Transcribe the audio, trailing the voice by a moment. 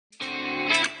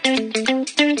What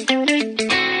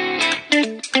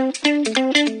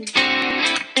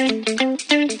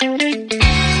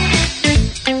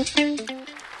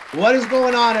is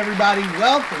going on, everybody?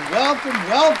 Welcome.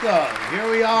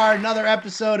 Here we are, another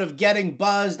episode of Getting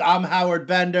Buzzed. I'm Howard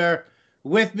Bender.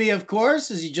 With me, of course,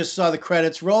 as you just saw the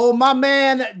credits roll, my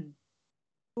man,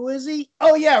 who is he?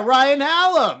 Oh, yeah, Ryan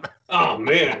Hallam. Oh,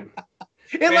 man.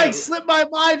 It slipped my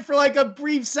mind for like a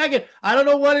brief second. I don't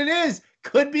know what it is.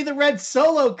 Could be the Red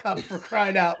Solo Cup, for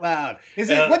crying out loud.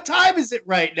 What time is it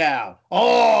right now?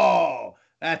 Oh,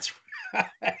 that's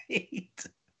right.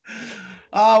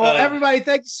 Everybody,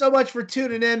 thank you so much for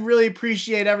tuning in. Really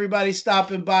appreciate everybody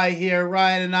stopping by here.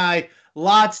 Ryan and I,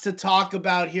 lots to talk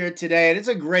about here today. And it's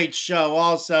a great show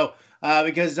also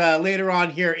because later on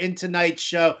here in tonight's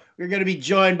show, we're going to be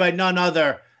joined by none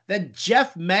other than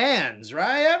Jeff Mans,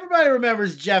 right? Everybody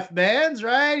remembers Jeff Mans,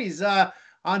 right? He's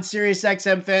on Sirius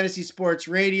XM Fantasy Sports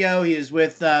Radio. He is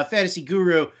with Fantasy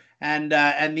Guru and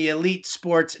the Elite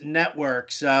Sports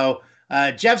Network. So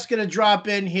Jeff's going to drop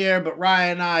in here, but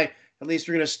Ryan and I, at least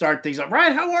we're going to start things up.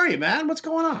 Ryan, how are you, man? What's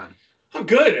going on? I'm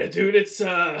good, dude. It's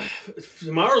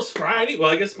tomorrow's Friday. Well,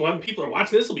 I guess when people are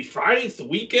watching this, it'll be Friday. It's the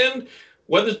weekend.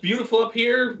 Weather's beautiful up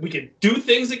here. We can do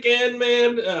things again,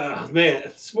 man.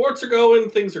 Man, sports are going.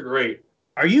 Things are great.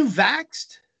 Are you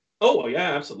vaxxed? Oh,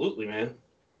 yeah, absolutely, man.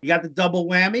 You got the double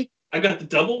whammy? I got the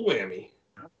double whammy.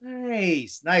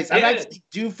 Nice. Yeah. I'm actually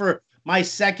due for my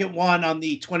second one on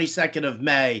the 22nd of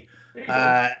May.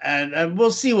 And we'll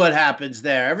see what happens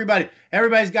there.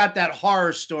 Everybody's got that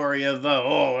horror story of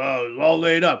all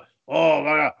laid up. Oh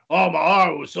my God! Oh, my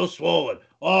arm was so swollen.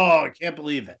 Oh, I can't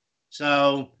believe it.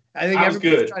 So I think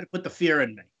everybody's trying to put the fear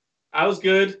in me. I was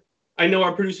good. I know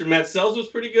our producer Matt Sells was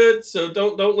pretty good. So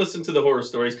don't listen to the horror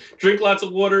stories. Drink lots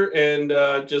of water and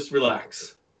just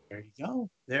relax.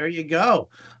 There you go.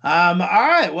 All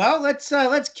right. Well,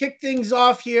 let's kick things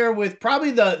off here with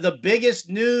probably the biggest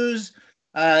news.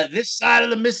 This side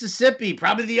of the Mississippi,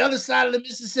 probably the other side of the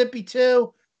Mississippi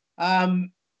too.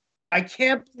 I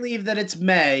can't believe that it's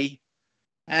May,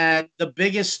 and the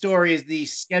biggest story is the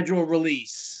schedule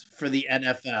release for the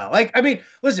NFL.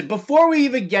 Listen, before we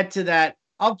even get to that,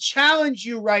 I'll challenge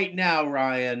you right now,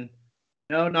 Ryan.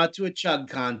 No, not to a chug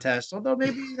contest, although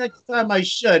maybe next time I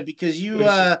should, because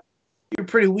you're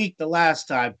pretty weak the last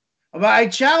time. But I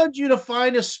challenge you to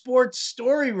find a sports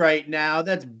story right now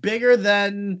that's bigger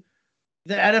than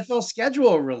the NFL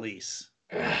schedule release.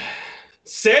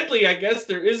 Sadly, I guess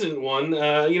there isn't one.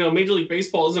 Major League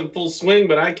Baseball is in full swing,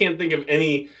 but I can't think of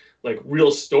any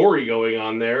real story going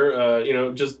on there.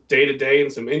 Just day to day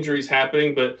and some injuries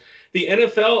happening. But the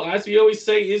NFL, as we always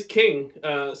say, is king.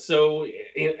 So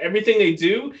everything they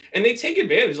do, and they take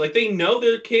advantage. They know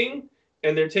they're king,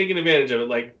 and they're taking advantage of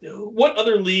it. What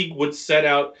other league would set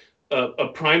out a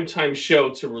primetime show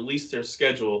to release their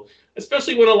schedule?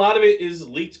 Especially when a lot of it is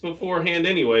leaked beforehand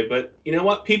anyway. But you know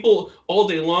what? People all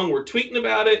day long were tweeting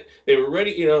about it. They were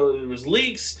ready. There was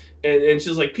leaks. And it's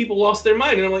just people lost their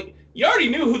mind. And I'm like, you already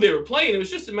knew who they were playing. It was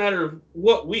just a matter of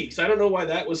what weeks. I don't know why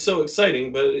that was so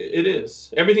exciting, but it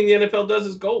is. Everything the NFL does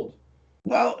is gold.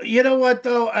 Well, you know what,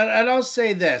 though? And I'll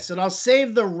say this, and I'll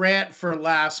save the rant for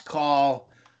last call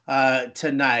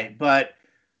tonight. But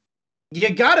you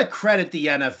got to credit the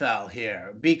NFL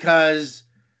here because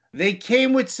they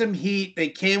came with some heat. They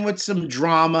came with some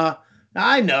drama. Now,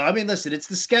 I know. Listen, it's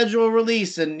the schedule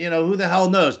release, and, who the hell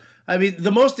knows?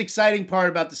 The most exciting part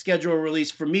about the schedule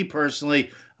release for me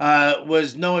personally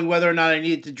was knowing whether or not I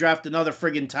needed to draft another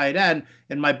friggin' tight end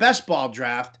in my best ball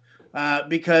draft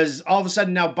because all of a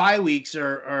sudden now bye weeks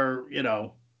are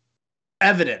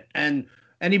evident. And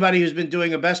anybody who's been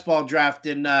doing a best ball draft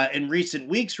in recent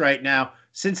weeks right now,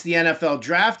 since the NFL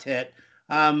draft hit,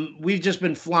 we've just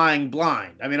been flying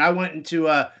blind. I went into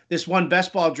this one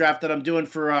best ball draft that I'm doing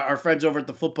for our friends over at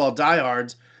the Football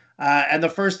Diehards. And the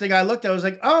first thing I looked at was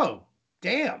oh,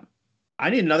 damn, I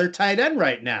need another tight end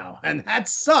right now. And that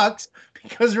sucks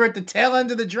because we're at the tail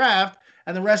end of the draft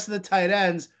and the rest of the tight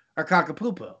ends are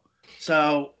cockapoo.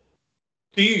 So.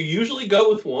 Do you usually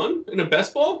go with one in a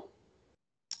best ball?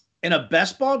 In a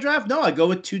best ball draft? No, I go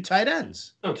with two tight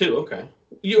ends. Oh, two, okay.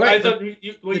 Right, I thought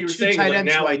what you were saying tight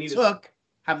ends now I took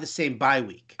have the same bye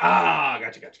week. Ah,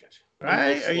 gotcha.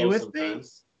 Right? Are you with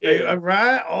sometimes. Me? Yeah.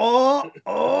 Right?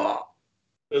 Oh.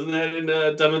 Isn't that in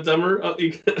Dumb and Dumber? Oh,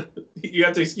 you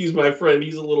have to excuse my friend.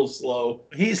 He's a little slow.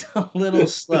 He's a little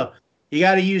slow. You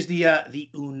got to use the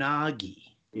unagi.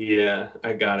 Yeah,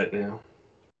 I got it now.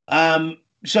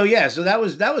 So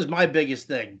that was my biggest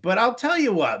thing. But I'll tell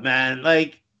you what, man.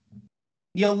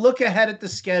 You look ahead at the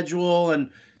schedule,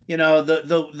 and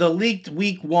the leaked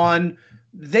week one.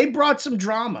 They brought some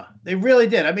drama. They really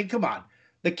did. Come on.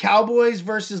 the Cowboys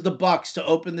versus the Bucks to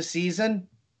open the season.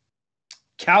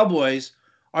 Cowboys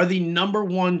are the number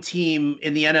one team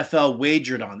in the NFL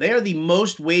wagered on. They are the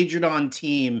most wagered on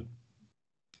team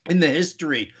in the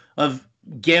history of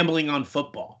gambling on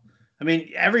football. I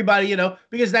mean, everybody,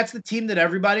 because that's the team that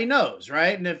everybody knows,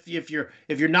 right? And if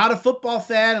you're not a football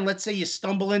fan, and let's say you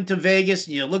stumble into Vegas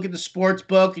and you look at the sports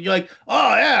book and you're like,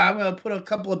 oh yeah, I'm gonna put a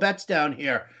couple of bets down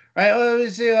here, right? Let me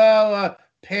see,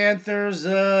 Panthers,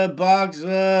 Bucks,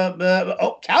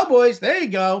 Cowboys. There you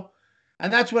go,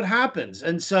 and that's what happens.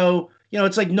 And so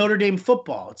it's like Notre Dame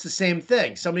football. It's the same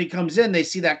thing. Somebody comes in, they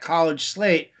see that college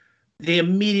slate, they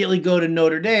immediately go to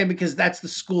Notre Dame because that's the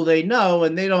school they know,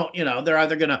 and they don't, they're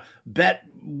either going to bet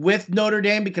with Notre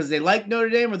Dame because they like Notre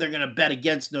Dame, or they're going to bet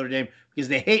against Notre Dame because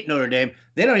they hate Notre Dame.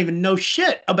 They don't even know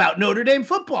shit about Notre Dame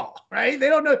football, right? They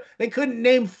don't know. They couldn't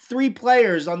name 3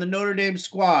 players on the Notre Dame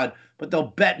squad, but they'll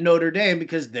bet Notre Dame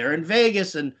because they're in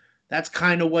Vegas, and that's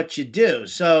kind of what you do.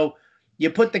 So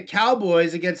you put the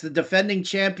Cowboys against the defending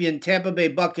champion Tampa Bay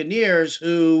Buccaneers,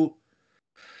 who,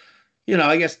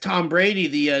 I guess Tom Brady,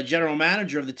 the general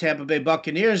manager of the Tampa Bay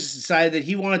Buccaneers, decided that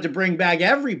he wanted to bring back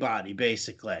everybody,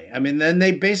 basically. I mean, then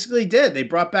they basically did. They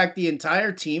brought back the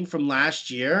entire team from last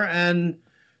year. And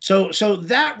so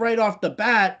that right off the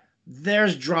bat,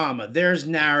 there's drama. There's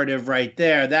narrative right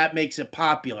there. That makes it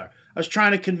popular. I was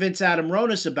trying to convince Adam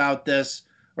Ronis about this,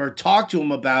 or talk to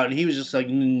him about it, and he was just like,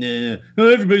 nah,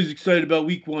 everybody's excited about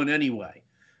week 1 anyway.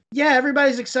 Yeah,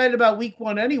 everybody's excited about week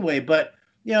 1 anyway, but,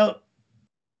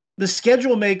 the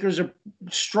schedule makers are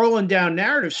strolling down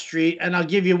Narrative Street, and I'll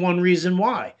give you one reason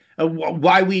why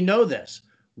we know this.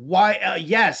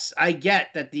 Yes, I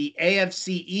get that the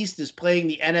AFC East is playing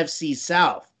the NFC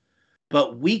South,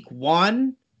 but week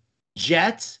 1,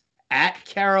 Jets at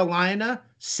Carolina,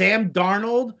 Sam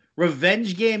Darnold,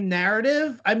 revenge game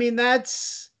narrative. I mean,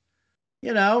 that's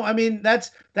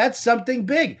something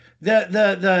big.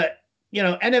 The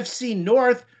NFC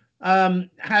North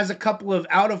has a couple of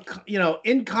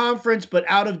in conference but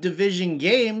out of division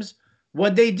games.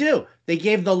 What'd they do? They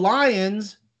gave the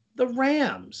Lions the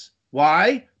Rams.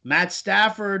 Why? Matt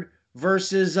Stafford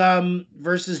versus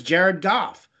Jared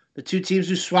Goff, the 2 teams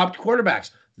who swapped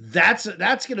quarterbacks. That's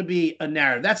going to be a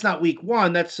narrative. That's not week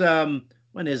 1. That's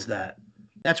when is that?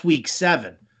 That's week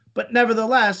 7. But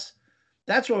nevertheless,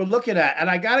 that's what we're looking at. And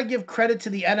I got to give credit to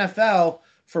the NFL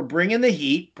for bringing the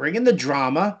heat, bringing the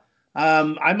drama.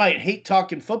 I might hate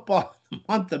talking football the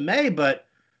month of May, but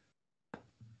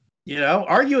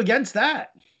argue against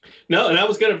that. No, and I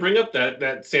was going to bring up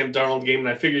that Sam Darnold game, and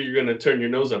I figured you're going to turn your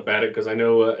nose up at it because I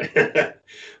know.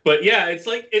 But yeah,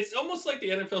 it's almost like the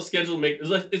NFL schedule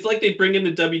makers. It's like they bring in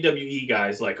the WWE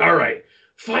guys. Like, all right,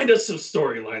 find us some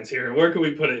storylines here. Where can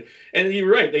we put it? And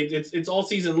you're right. It's all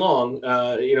season long.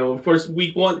 Of course,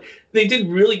 week 1, they did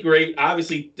really great.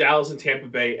 Obviously, Dallas and Tampa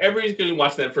Bay. Everybody's going to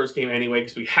watch that first game anyway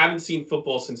because we haven't seen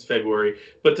football since February.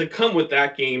 But to come with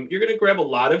that game, you're going to grab a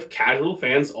lot of casual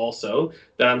fans also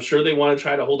that I'm sure they want to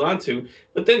try to hold on to.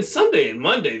 But then Sunday and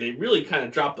Monday, they really kind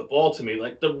of dropped the ball to me.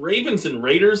 Like the Ravens and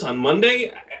Raiders on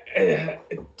Monday,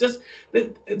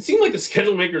 it seemed like the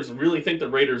schedule makers really think the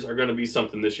Raiders are going to be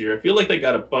something this year. I feel like they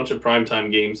got a bunch of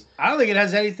primetime games. I don't think it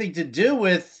has anything to do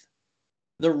with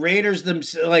the Raiders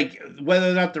themselves, like whether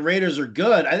or not the Raiders are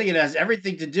good. I think it has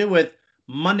everything to do with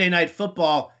Monday Night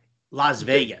Football, Las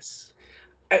Vegas.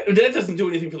 That doesn't do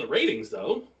anything for the ratings,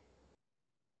 though.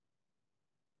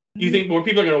 Do you think more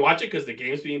people are going to watch it because the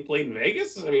game's being played in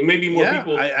Vegas? I mean, maybe more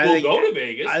people will go to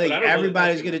Vegas. I think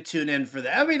everybody's going to tune in for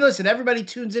that. I mean, listen, everybody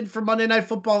tunes in for Monday Night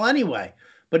Football anyway.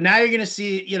 But now you're going to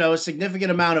see, a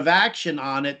significant amount of action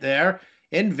on it there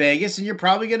in Vegas, and you're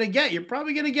probably going to get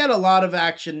a lot of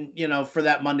action, for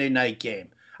that Monday night game.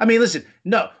 I mean, listen,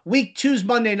 no, week 2's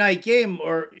Monday night game,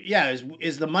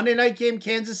 is the Monday night game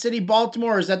Kansas City,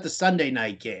 Baltimore, or is that the Sunday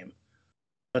night game?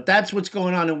 But that's what's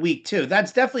going on in week 2.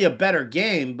 That's definitely a better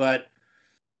game, but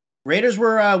Raiders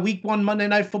were week 1 Monday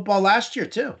Night Football last year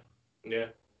too. Yeah,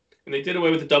 and they did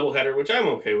away with the doubleheader, which I'm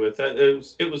okay with.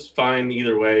 It was fine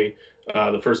either way.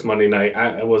 The first Monday night,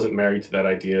 I wasn't married to that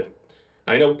idea.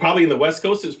 I know probably in the West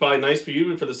Coast, it's probably nice for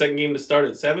you for the second game to start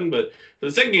at 7, but for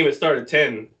the second game, it started at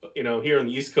 10. Here on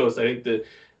the East Coast, I think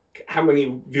how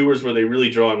many viewers were they really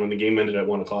drawing when the game ended at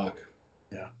 1 o'clock?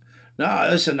 Yeah. No,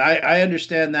 listen, I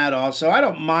understand that also. I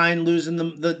don't mind losing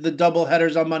the double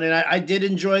headers on Monday night. I did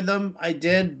enjoy them. I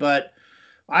did, but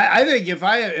I think if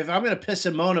I'm going to piss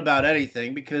and moan about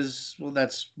anything, because, well,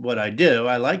 that's what I do.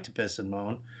 I like to piss and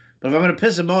moan. But if I'm going to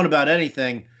piss and moan about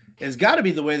anything, it's got to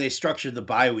be the way they structured the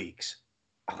bye weeks.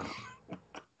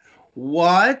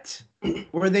 What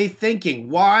were they thinking?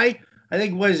 Why? I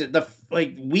think, what is it,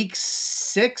 week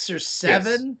 6 or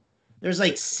 7? Yes. there's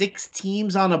like 6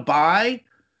 teams on a bye,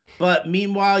 but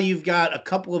meanwhile you've got a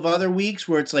couple of other weeks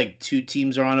where it's like 2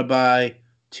 teams are on a bye,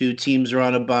 2 teams are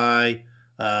on a bye,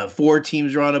 4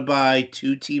 teams are on a bye,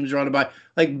 2 teams are on a bye.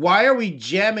 Like, why are we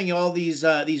jamming all these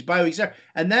bye weeks there?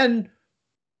 And then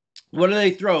what do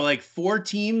they throw? Like 4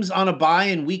 teams on a bye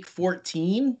in week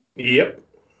 14? Yep.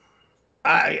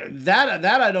 That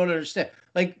I don't understand.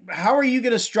 Like, how are you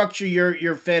going to structure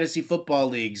your fantasy football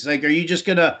leagues? Like, are you just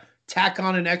going to tack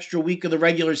on an extra week of the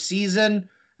regular season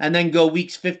and then go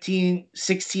weeks 15,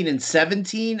 16, and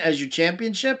 17 as your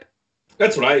championship?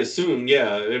 That's what I assume.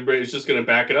 Yeah, everybody's just going to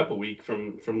back it up a week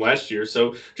from last year.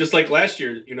 So just like last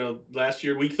year, last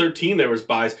year week 13 there was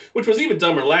buys, which was even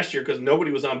dumber last year because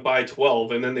nobody was on bye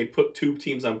 12, and then they put 2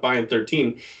 teams on bye in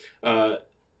 13.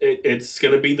 It's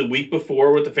going to be the week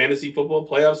before what the fantasy football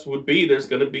playoffs would be. There's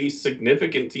going to be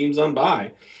significant teams on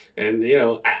bye, and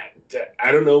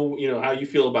I don't know how you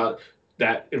feel about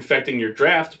that affecting your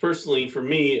draft. Personally, for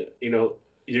me,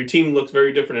 your team looks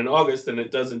very different in August than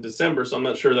it does in December, so I'm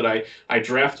not sure that I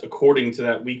draft according to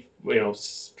that week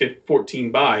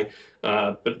 14 bye,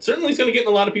 but certainly it's going to get in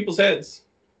a lot of people's heads.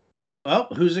 Well,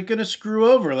 who's it going to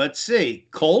screw over? Let's see.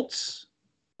 Colts.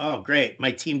 Oh, great.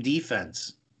 My team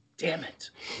defense. Damn it.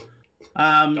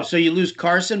 So you lose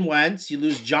Carson Wentz, you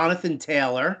lose Jonathan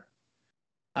Taylor.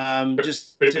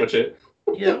 Just pretty much it.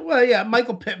 Yeah, well, yeah,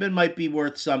 Michael Pittman might be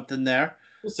worth something there.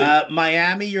 We'll see.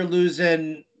 Miami, you're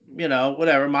losing,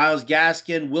 whatever. Myles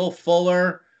Gaskin, Will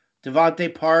Fuller,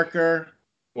 Devontae Parker,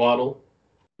 Waddle,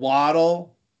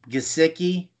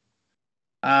 Gesicki.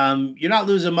 You're not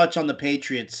losing much on the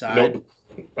Patriots side. Nope.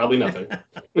 Probably nothing.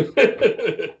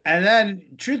 And then,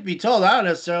 truth be told, I don't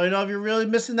necessarily know if you're really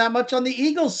missing that much on the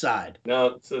Eagles side.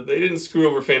 No, so they didn't screw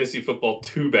over fantasy football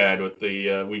too bad with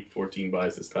the week 14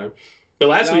 buys this time. But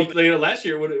last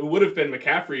year it would have been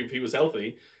McCaffrey if he was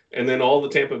healthy, and then all the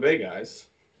Tampa Bay guys.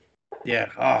 Yeah.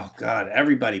 Oh God,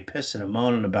 everybody pissing and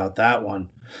moaning about that one.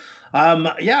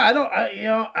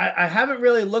 I haven't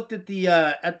really looked at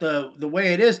the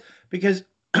way it is because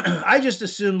I just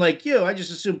assume, like you,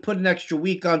 put an extra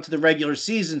week onto the regular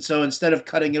season. So instead of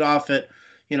cutting it off at,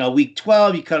 week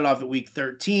 12, you cut it off at week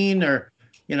 13 or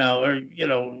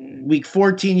week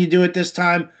 14, you do it this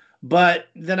time. But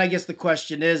then I guess the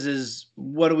question is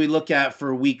what do we look at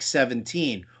for week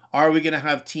 17? Are we going to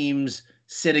have teams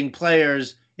sitting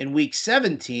players in week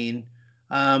 17?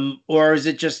 Or is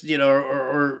it just,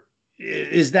 or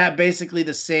is that basically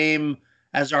the same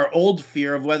as our old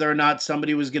fear of whether or not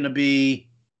somebody was going to be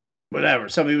whatever.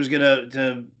 Somebody was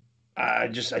gonna. I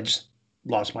just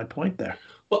lost my point there.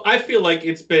 Well, I feel like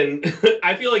it's been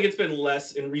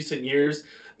less in recent years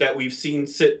that we've seen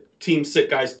teams sit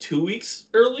guys 2 weeks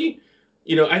early.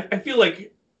 I feel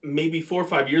like maybe 4 or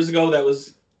 5 years ago that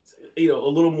was a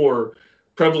little more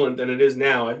prevalent than it is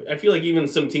now. I feel like even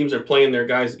some teams are playing their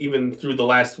guys even through the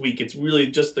last week. It's really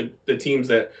just the teams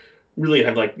that really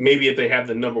have, like, maybe if they have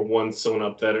the number 1 sewn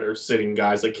up that are sitting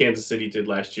guys like Kansas City did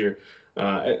last year.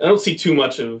 I don't see too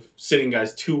much of sitting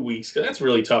guys 2 weeks because that's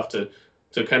really tough to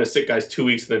kind of sit guys 2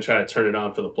 weeks and then try to turn it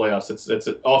on for the playoffs. It's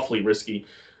awfully risky.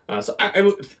 So I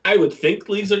would think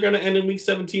leagues are going to end in week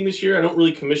 17 this year. I don't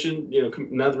really commission,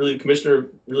 not really commissioner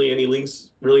really any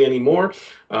leagues really anymore.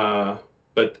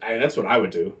 But that's what I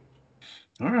would do.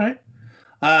 All right.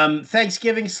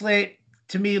 Thanksgiving slate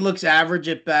to me looks average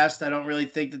at best. I don't really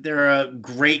think that there are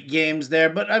great games there,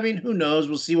 but I mean, who knows?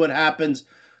 We'll see what happens.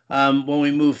 When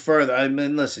we move further. I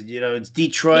mean, listen, it's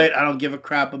Detroit. I don't give a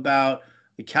crap about.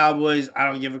 The Cowboys, I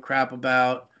don't give a crap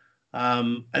about.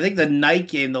 I think the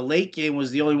late game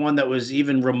was the only one that was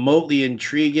even remotely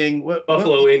intriguing.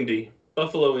 Indy.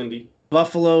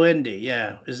 Buffalo, Indy,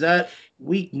 yeah. Is that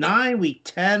week 9, week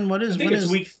 10? What is? I think it's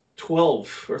week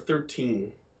 12 or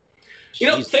 13.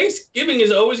 Jeez. Thanksgiving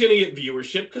is always going to get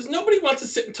viewership because nobody wants to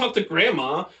sit and talk to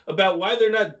grandma about why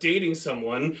they're not dating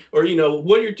someone or,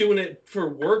 what you're doing it for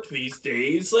work these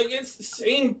days. Like, it's the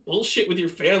same bullshit with your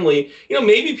family.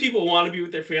 Maybe people want to be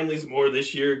with their families more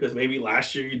this year because maybe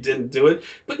last year you didn't do it,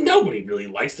 but nobody really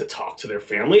likes to talk to their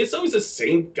family. It's always the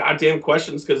same goddamn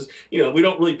questions because, we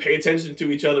don't really pay attention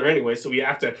to each other anyway, so we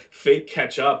have to fake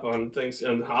catch up on things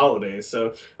on holidays.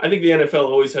 So I think the NFL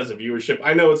always has a viewership.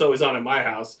 I know it's always on at my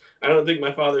house. I don't think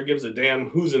my father gives a damn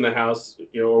who's in the house,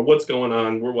 or what's going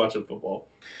on. We're watching football.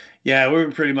 Yeah,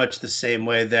 we're pretty much the same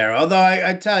way there. Although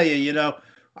I tell you,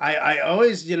 I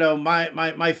always,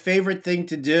 my favorite thing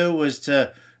to do was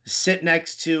to sit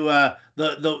next to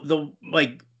the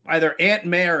like either Aunt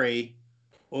Mary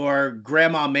or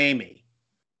Grandma Mamie,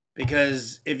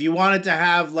 because if you wanted to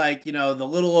have, like, the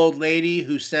little old lady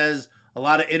who says a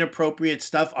lot of inappropriate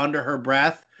stuff under her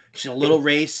breath, she's a little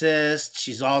racist.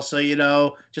 She's also, you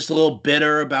know, just a little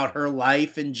bitter about her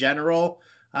life in general.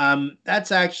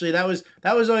 That's actually that was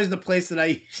always the place that I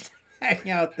used to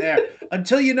hang out there.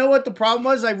 Until you know what the problem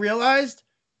was, I realized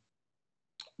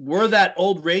we're that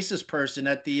old racist person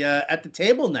at the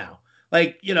table now.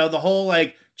 Like, you know, the whole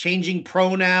like changing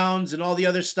pronouns and all the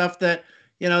other stuff that,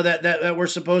 you know, that we're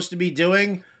supposed to be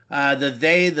doing. The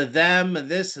they, the them,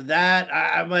 this, that.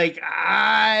 I'm like,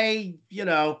 you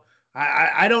know,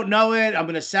 I don't know it. I'm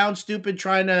gonna sound stupid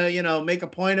trying to, you know, make a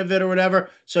point of it or whatever.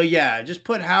 So yeah, just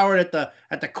put Howard at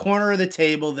the corner of the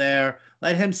table there.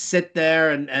 Let him sit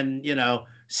there and you know,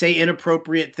 say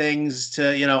inappropriate things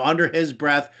to, you know, under his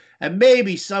breath. And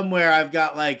maybe somewhere I've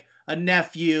got like a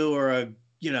nephew or a,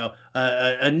 you know,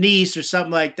 a niece or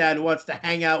something like that who wants to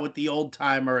hang out with the old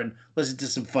timer and listen to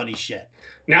some funny shit.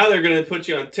 Now they're going to put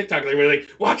you on TikTok. They're going to be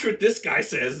like, watch what this guy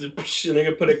says. And they're going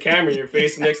to put a camera in your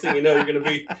face. And next thing you know, you're going to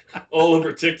be all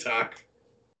over TikTok.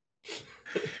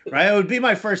 Right? It would be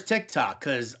my first TikTok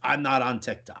because I'm not on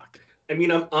TikTok. I mean,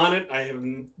 I'm on it. I have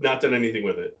not done anything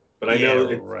with it. But I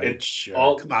know it's sure.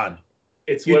 all... Come on.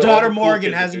 It's your daughter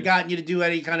Morgan hasn't gotten you to do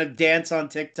any kind of dance on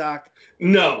TikTok?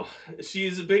 No,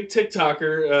 she's a big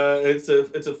TikToker. It's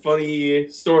a funny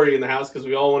story in the house because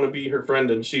we all want to be her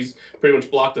friend, and she's pretty much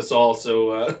blocked us all.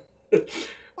 So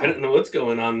I don't know what's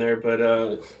going on there,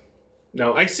 but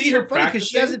no, I see her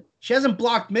practicing. Because she hasn't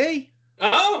blocked me.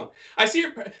 Oh, I see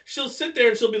her. She'll sit there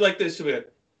and she'll be like this. She'll be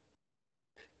like,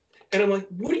 and I'm like,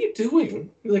 what are you doing?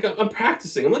 Like, I'm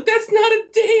practicing. I'm like, that's not a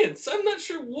dance. I'm not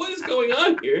sure what is going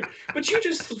on here. But you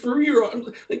just threw your arm.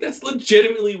 Like, that's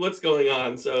legitimately what's going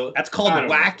on. So that's called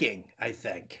whacking, I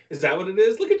think. Is that what it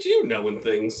is? Look at you knowing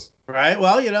things. Right.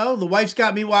 Well, you know, the wife's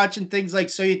got me watching things like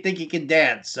So You Think You Can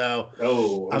Dance. So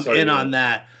I'm in on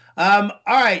that. All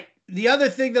right. The other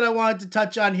thing that I wanted to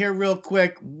touch on here real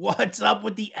quick, what's up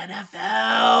with the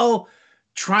NFL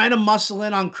trying to muscle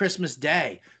in on Christmas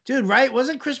Day? Dude, right?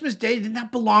 Wasn't Christmas Day, didn't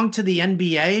that belong to the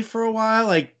NBA for a while?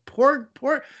 Like, poor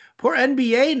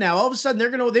NBA now. All of a sudden,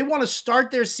 they want to start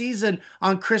their season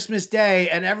on Christmas Day,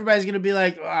 and everybody's going to be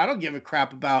like, oh, I don't give a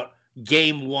crap about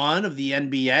game one of the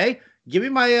NBA. Give me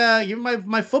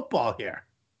my football here.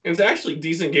 It was actually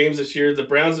decent games this year. The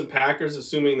Browns and Packers,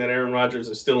 assuming that Aaron Rodgers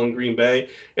is still in Green Bay.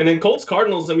 And then Colts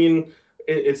Cardinals, I mean,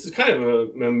 it's kind of a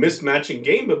mismatching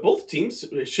game, but both teams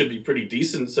should be pretty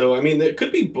decent. So, I mean, there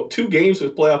could be two games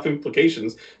with playoff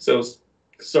implications. So,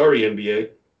 sorry, NBA.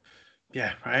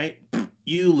 Yeah, right.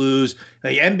 You lose.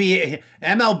 The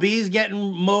MLB's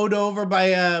getting mowed over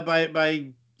by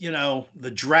you know,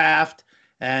 the draft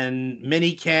and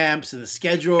mini camps and the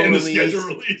schedule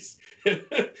release.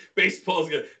 Baseball's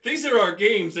good. These are our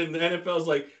games, and the NFL's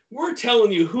like, we're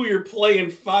telling you who you're playing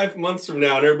 5 months from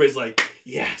now, and everybody's like,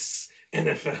 yes,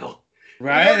 NFL.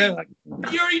 Right?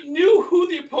 You already knew who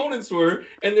the opponents were,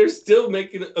 and they're still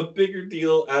making a bigger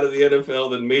deal out of the NFL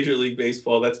than Major League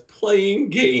Baseball. That's playing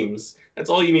games.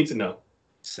 That's all you need to know.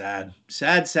 Sad.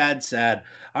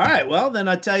 All right, well, then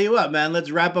I'll tell you what, man. Let's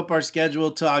wrap up our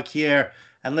schedule talk here,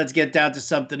 and let's get down to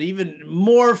something even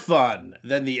more fun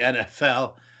than the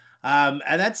NFL. And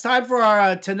that's time for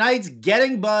our tonight's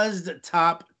Getting Buzzed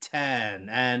Top 10.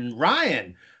 And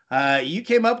Ryan, you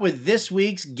came up with this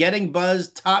week's Getting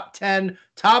Buzzed Top 10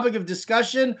 topic of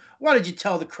discussion. Why don't you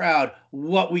tell the crowd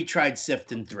what we tried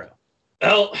sifting through?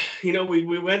 Well, you know,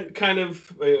 we went kind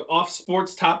of off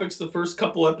sports topics the first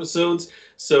couple episodes.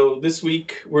 So this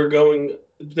week we're going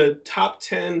the top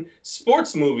 10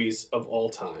 sports movies of all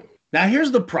time. Now,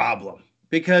 here's the problem.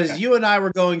 Because you and I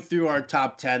were going through our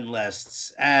top 10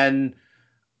 lists, and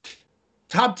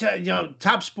top 10, you know,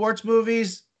 top sports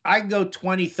movies, I can go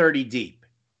 20, 30 deep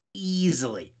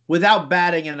easily without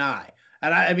batting an eye.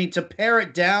 And I mean, to pare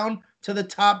it down to the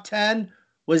top 10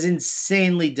 was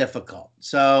insanely difficult.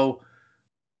 So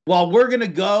while we're going to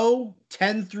go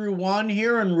 10 through 1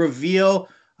 here and reveal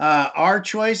our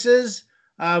choices,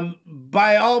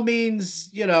 by all means,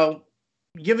 you know,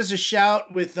 give us a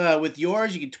shout with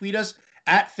yours. You can tweet us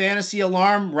at Fantasy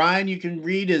Alarm. Ryan, you can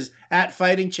read is at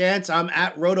Fighting Chance. I'm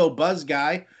at Roto Buzz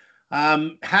Guy.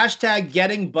 Hashtag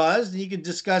Getting Buzzed. You can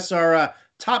discuss our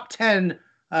top 10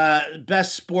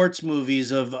 best sports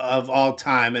movies of all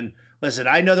time. And listen,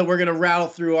 I know that we're going to rattle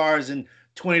through ours and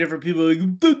 20 different people are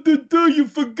like, you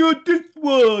forgot this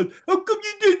one. How come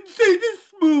you didn't say this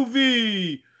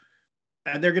movie?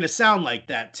 And they're going to sound like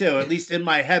that too, at least in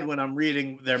my head when I'm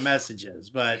reading their messages.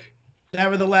 But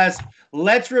nevertheless,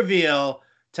 let's reveal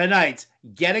tonight's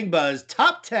Getting Buzzed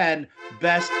top 10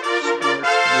 best sports movies.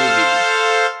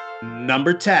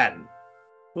 Number 10.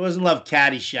 Who doesn't love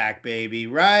Caddyshack, baby,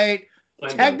 right?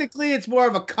 Technically, it's more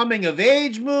of a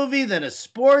coming-of-age movie than a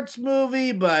sports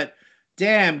movie, but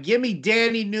Damn, give me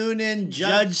Danny Noonan,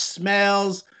 Judge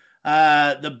Smails,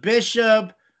 the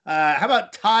Bishop. How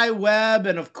about Ty Webb?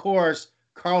 And of course,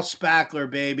 Carl Spackler,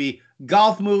 baby.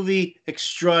 Golf movie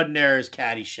extraordinaire is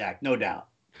Caddyshack, no doubt.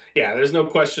 Yeah, there's no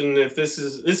question. If this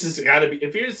is got to be,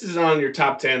 if this is on your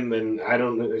top 10, then I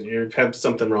don't, you have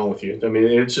something wrong with you. I mean,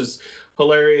 it's just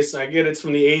hilarious. I get it's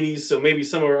from the 80s, so maybe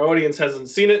some of our audience hasn't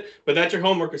seen it, but that's your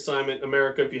homework assignment,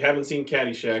 America. If you haven't seen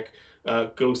Caddyshack,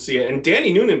 go see it. And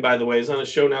Danny Noonan, by the way, is on a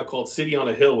show now called City on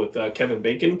a Hill with Kevin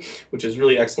Bacon, which is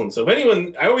really excellent. So if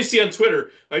anyone, I always see on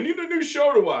Twitter, I need a new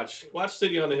show to watch. Watch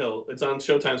City on a Hill. It's on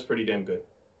Showtime. It's pretty damn good.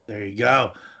 There you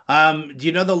go. Do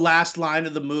you know the last line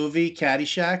of the movie,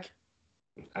 Caddyshack?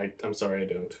 I'm sorry, I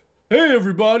don't. Hey,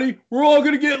 everybody, we're all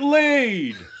going to get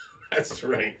laid. That's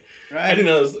right. Right? I didn't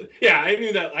know that was, yeah, I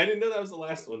knew that. I didn't know that was the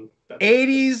last one.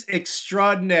 80s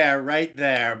extraordinaire right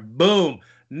there. Boom.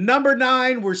 Number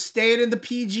 9, we're staying in the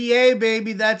PGA,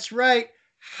 baby. That's right.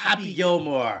 Happy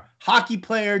Gilmore. Hockey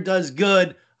player does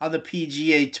good on the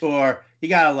PGA Tour. You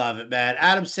got to love it, man.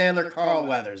 Adam Sandler, Carl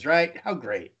Weathers, right? How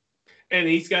great. And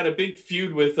he's got a big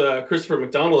feud with Christopher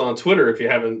McDonald on Twitter. If you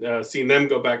haven't seen them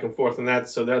go back and forth on that,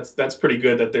 so that's pretty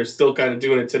good that they're still kind of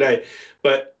doing it today.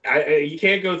 But you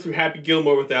can't go through Happy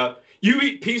Gilmore without "You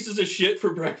eat pieces of shit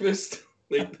for breakfast."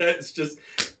 Like, that's just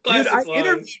classic. Dude, I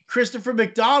interviewed Christopher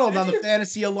McDonald on the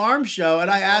Fantasy Alarm Show, and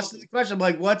I asked him the question. I'm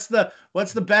like, "What's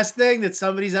the best thing that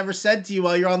somebody's ever said to you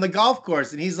while you're on the golf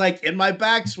course?" And he's like, "In my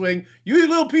backswing, you eat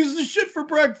little pieces of shit for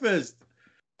breakfast."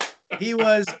 He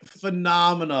was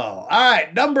phenomenal. All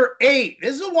right, number 8.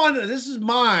 This is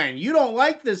mine. You don't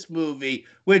like this movie,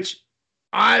 which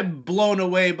I'm blown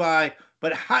away by.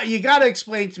 But how you got to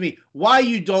explain to me why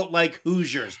you don't like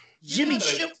Hoosiers. Jimmy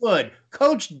Chitwood,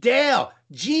 Coach Dale,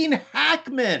 Gene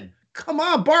Hackman. Come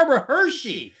on, Barbara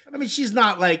Hershey. I mean, she's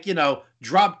not like,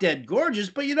 drop dead gorgeous,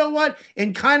 but you know what?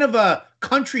 In kind of a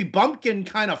country bumpkin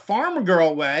kind of farmer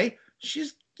girl way,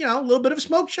 she's, a little bit of a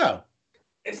smoke show.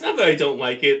 It's not that I don't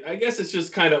like it. I guess it's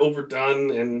just kind of overdone,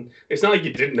 and it's not like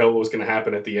you didn't know what was going to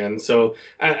happen at the end. So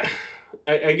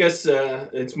I guess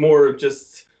it's more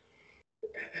just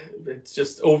it's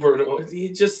just over.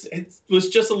 It was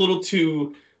just a little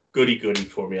too goody-goody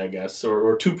for me, I guess,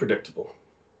 or too predictable.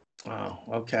 Oh,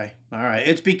 okay, all right.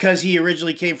 It's because he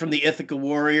originally came from the Ithaca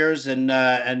Warriors,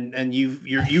 and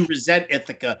you resent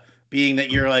Ithaca, being that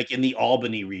you're like in the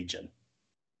Albany region.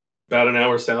 About an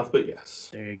hour south, but yes.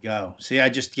 There you go. See, I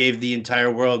just gave the entire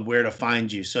world where to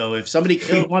find you. So if somebody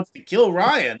wants to kill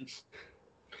Ryan,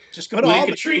 just go to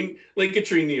Lake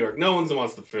Katrine, New York. No one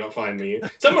wants to find me.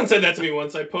 Someone said that to me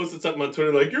once. I posted something on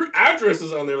Twitter like, your address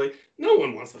is on there. Like, no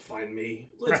one wants to find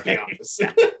me. Let's be honest.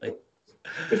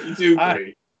 If you do,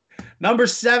 great. Number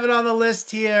 7 on the list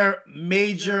here,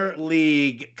 Major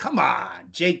League. Come on.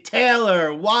 Jake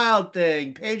Taylor, Wild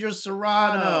Thing, Pedro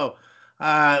Serrano.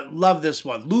 Love this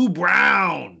one. Lou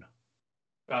Brown.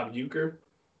 Bob Uecker.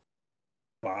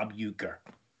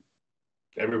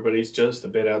 Everybody's just a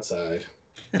bit outside.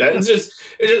 It's just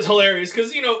hilarious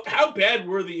because, how bad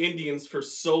were the Indians for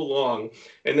so long?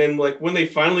 And then, like, when they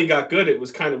finally got good, it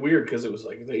was kind of weird because it was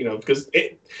like, because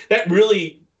that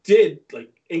really did, like,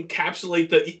 encapsulate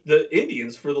the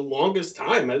Indians for the longest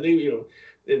time. I think,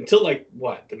 until, like,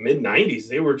 the mid-'90s,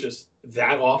 they were just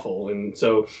that awful. And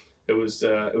so it was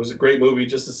a great movie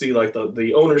just to see, like,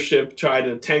 the ownership try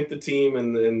to tank the team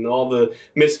and all the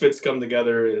misfits come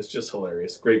together. It's just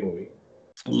hilarious. Great movie.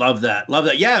 Love that.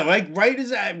 Yeah, like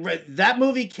that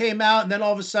movie came out, and then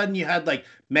all of a sudden you had like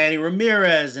Manny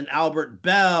Ramirez and Albert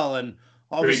Bell, and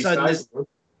all Grady of a sudden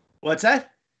what's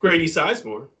that? Grady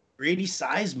Sizemore.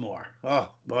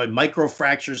 Oh boy,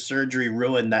 microfracture surgery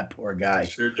ruined that poor guy.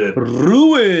 Sure did.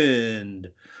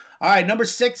 Ruined. All right, number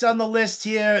 6 on the list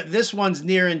here. This one's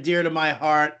near and dear to my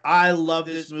heart. I love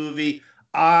this movie.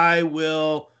 I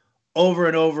will over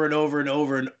and over and over and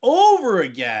over and over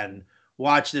again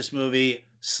watch this movie.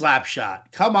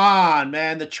 Slapshot. Come on,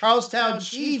 man. The Charlestown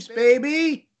Chiefs,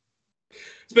 baby.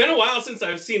 It's been a while since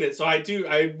I've seen it, so I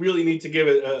really need to give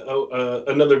it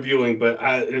another viewing, but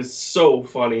it's so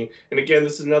funny. And again,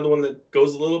 this is another one that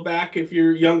goes a little back. If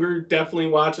you're younger, definitely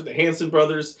watch it. The Hanson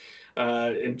brothers,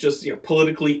 and just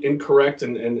politically incorrect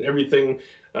and everything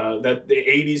that the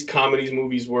 80s comedies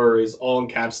movies were is all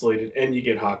encapsulated, and you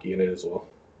get hockey in it as well.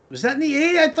 Was that in the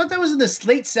 80s? I thought that was in the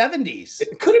late 70s.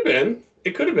 It could have been.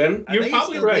 You're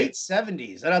probably right. Late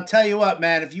 70s. And I'll tell you what,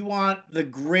 man, if you want the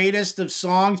greatest of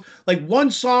songs, like one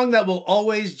song that will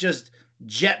always just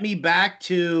jet me back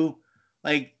to,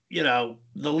 like, the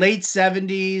late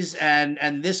 70s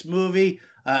and this movie,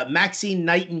 Maxine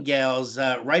Nightingale's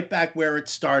Right Back Where It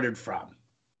Started From.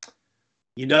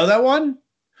 You know that one?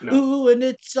 No. Ooh, and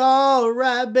it's all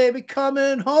right, baby,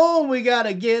 coming home. We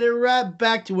gotta get it right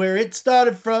back to where it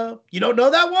started from. You don't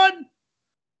know that one?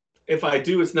 If I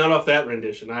do, it's not off that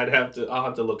rendition. I'll have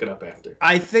to look it up after.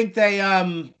 I think they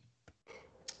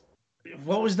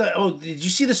what was the? Oh, did you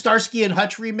see the Starsky and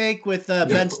Hutch remake with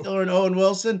Ben Stiller and Owen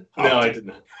Wilson? Oh, no, I did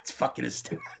not. It's fucking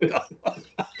hysterical.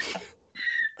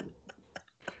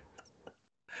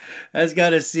 That's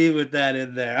got a scene with that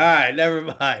in there. All right, never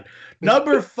mind.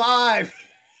 Number 5.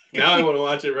 Now I want to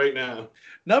watch it right now.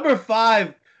 Number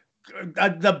 5,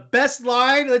 the best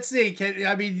line. Let's see.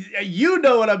 You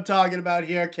know what I'm talking about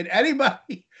here. Can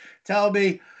anybody tell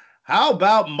me how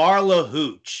about Marla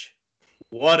Hooch?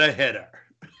 What a hitter!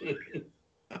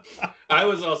 I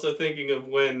was also thinking of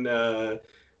when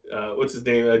what's his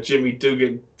name? Jimmy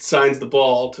Dugan signs the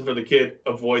ball for the kid.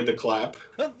 Avoid the clap.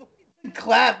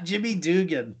 Clap, Jimmy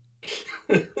Dugan.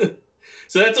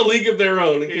 So that's a league of their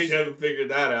own, in case you haven't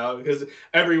figured that out, because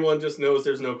everyone just knows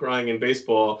there's no crying in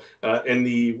baseball. And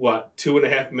the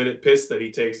 2.5 minute piss that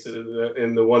he takes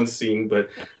in the one scene, but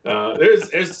there's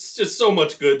just so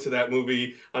much good to that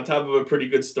movie on top of a pretty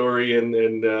good story, and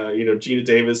Gina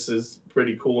Davis is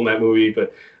pretty cool in that movie.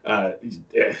 But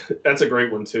that's a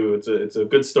great one too. It's a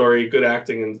good story, good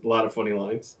acting, and a lot of funny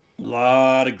lines. A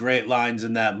lot of great lines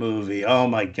in that movie. Oh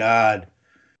my God.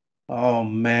 Oh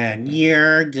man,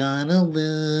 you're gonna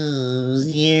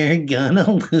lose. You're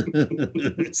gonna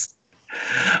lose.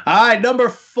 All right, number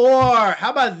 4. How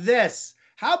about this?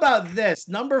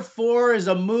 Number 4 is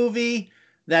a movie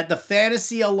that the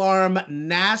Fantasy Alarm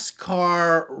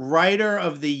NASCAR Writer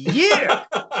of the Year,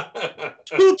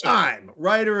 2-time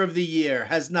Writer of the Year,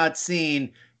 has not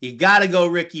seen. You gotta go,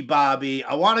 Ricky Bobby.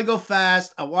 I want to go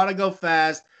fast.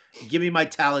 Give me my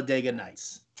Talladega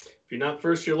Nights. You're not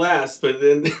first, you're last. But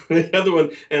then the other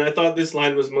one, and I thought this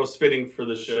line was most fitting for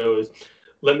the show, is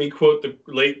let me quote the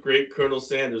late, great Colonel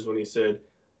Sanders when he said,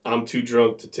 "I'm too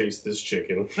drunk to taste this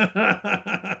chicken."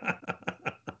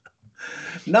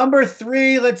 Number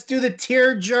 3, let's do the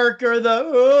tearjerker.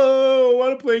 I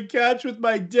want to play catch with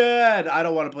my dad. I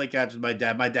don't want to play catch with my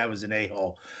dad. My dad was an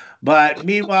a-hole. But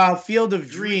meanwhile, Field of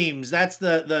Dreams, that's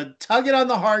the tugging on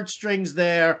the heartstrings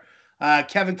there.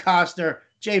 Kevin Costner,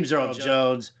 James Earl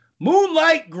Jones.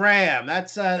 Moonlight Graham.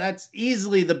 That's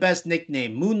easily the best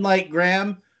nickname. Moonlight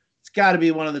Graham. It's got to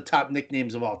be one of the top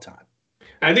nicknames of all time.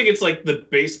 I think it's like the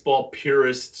baseball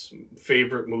purist's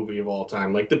favorite movie of all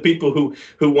time. Like the people who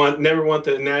never want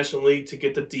the National League to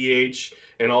get the DH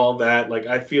and all that. Like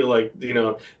I feel like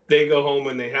they go home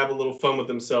and they have a little fun with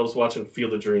themselves watching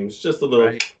Field of Dreams. Just a little.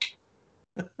 Right.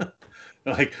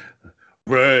 Like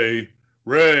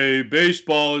Ray,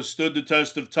 baseball has stood the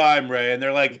test of time, Ray, and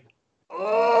they're like.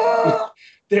 Oh,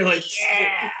 they're like,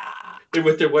 yeah. They're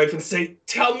with their wife and say,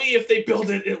 "Tell me if they build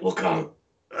it, it will come."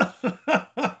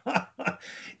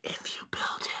 If you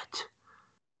build it,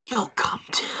 you'll come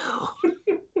too.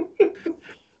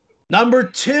 Number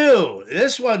 2.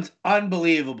 This one's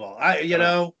unbelievable.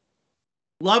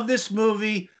 Love this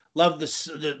movie. Love the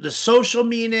social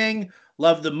meaning.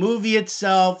 Love the movie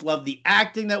itself. Love the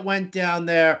acting that went down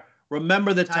there.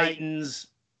 Remember the Titans.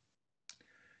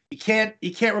 You can't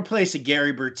replace a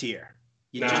Gary Bertier.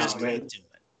 You just can't do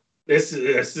it. This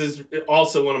is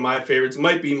also one of my favorites.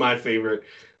 Might be my favorite.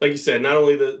 Like you said, not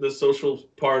only the social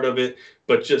part of it,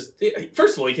 but just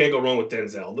first of all, you can't go wrong with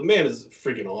Denzel. The man is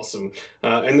freaking awesome.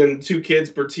 And then 2 kids,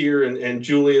 Bertier and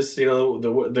Julius.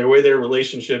 The way their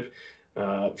relationship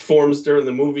forms during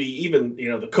the movie. Even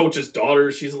the coach's daughter,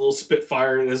 she's a little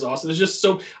spitfire and is awesome. There's just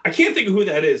so I can't think of who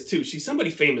that is too. She's somebody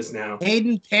famous now.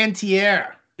 Hayden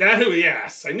Panettiere.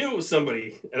 Yes, I knew it was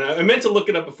somebody, and I meant to look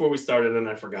it up before we started, and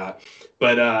I forgot.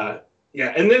 But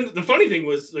yeah, and then the funny thing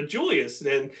was Julius,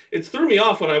 and it threw me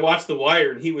off when I watched The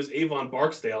Wire, and he was Avon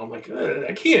Barksdale. I'm like,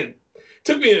 I can't.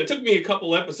 It took me a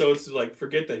couple episodes to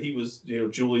forget that he was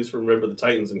Julius from Remember the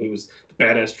Titans, and he was the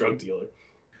badass drug dealer.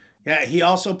 Yeah, he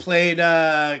also played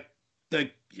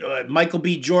Michael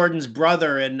B. Jordan's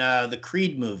brother in the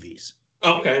Creed movies.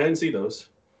 Oh, okay, I didn't see those.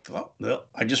 Oh, well,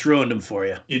 I just ruined them for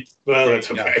you. Well,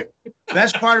 that's okay.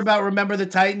 Best part about Remember the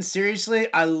Titans,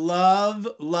 seriously, I love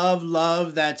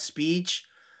that speech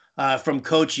from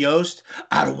Coach Yost.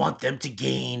 I don't want them to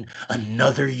gain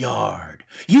another yard.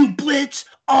 You blitz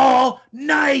all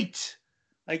night.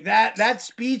 Like that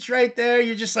speech right there,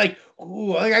 you're just like,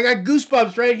 ooh, I got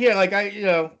goosebumps right here. Like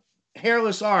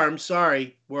hairless arms,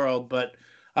 sorry, world, but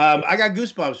I got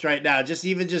goosebumps right now.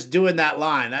 Just doing that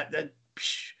line.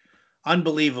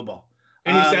 Unbelievable.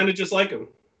 And he sounded just like him.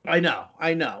 I know.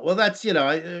 Well, that's,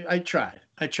 I tried.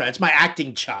 It's my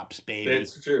acting chops, baby.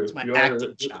 That's true. It's my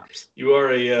acting chops. You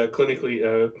are a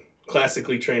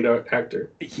classically trained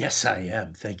actor. Yes, I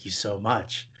am. Thank you so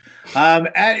much.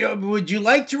 Would you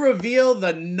like to reveal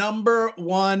the number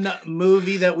one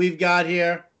movie that we've got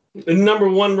here? And number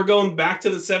one, we're going back to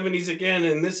the 70s again,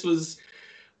 and this was,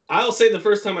 I'll say the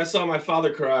first time I saw my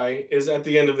father cry is at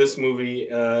the end of this movie,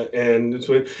 and it's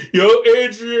when, yo,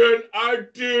 Adrian, I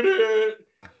did it!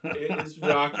 It's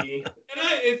Rocky. And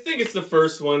I think it's the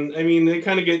first one. I mean, they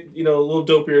kind of get, a little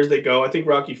dopier as they go. I think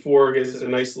Rocky 4 is a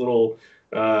nice little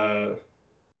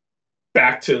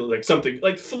back to like something.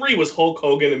 Like 3 was Hulk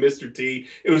Hogan and Mr. T.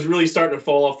 It was really starting to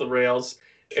fall off the rails.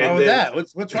 What's wrong with that?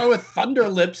 What's wrong with Thunder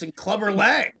Lips and Clubber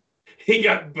Lang? He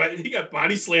got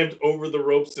body slammed over the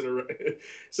ropes.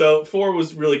 So 4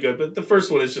 was really good. But the first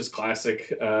one is just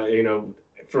classic.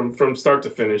 From start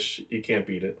to finish, you can't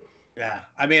beat it. Yeah,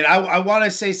 I mean, I want to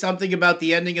say something about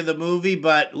the ending of the movie,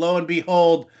 but lo and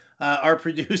behold, our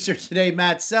producer today,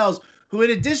 Matt Sells, who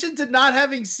in addition to not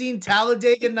having seen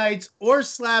Talladega Nights or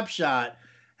Slapshot,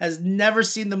 has never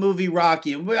seen the movie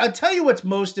Rocky. I'll tell you what's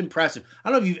most impressive. I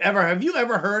don't know if have you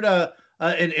ever heard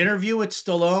an interview with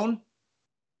Stallone?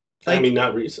 Like, I mean,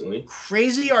 not recently.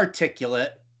 Crazy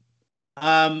articulate,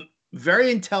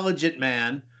 very intelligent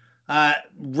man,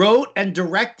 wrote and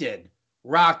directed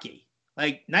Rocky.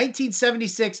 Like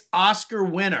 1976 Oscar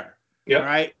winner, yep.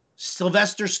 Right?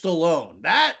 Sylvester Stallone.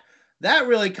 That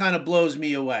really kind of blows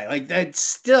me away. Like that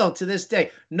still to this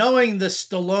day, knowing the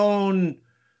Stallone,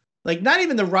 like not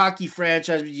even the Rocky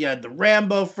franchise, but you had the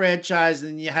Rambo franchise,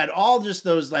 and you had all just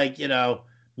those like,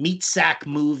 meat sack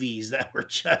movies that were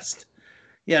just,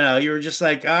 you were just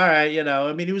like, all right,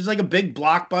 I mean, he was like a big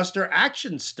blockbuster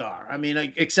action star. I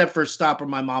mean, except for Stop or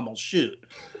My Mom Will Shoot.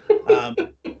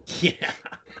 Yeah.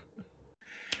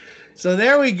 So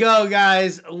there we go,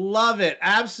 guys. Love it.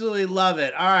 Absolutely love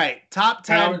it. All right. Top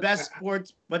 10 best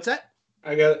sports. What's that?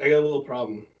 I got a little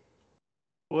problem.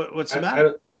 What's the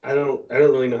matter? I don't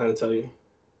really know how to tell you.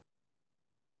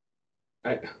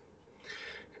 I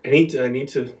need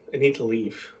to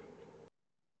leave.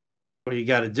 What do you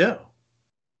got to do?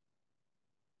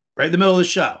 Right in the middle of the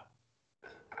show.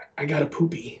 I got a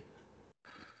poopy.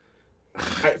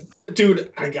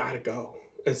 Dude, I gotta go.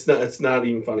 It's not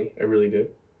even funny. I really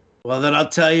do. Well, then I'll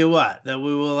tell you what. Then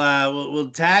we will we'll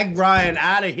tag Brian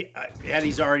out of here, and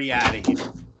he's already out of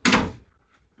here.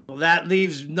 Well, that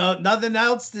leaves nothing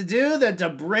else to do than to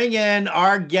bring in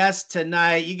our guest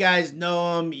tonight. You guys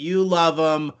know him, you love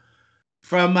him,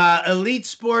 from Elite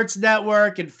Sports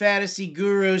Network and Fantasy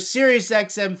Guru, Sirius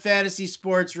XM Fantasy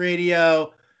Sports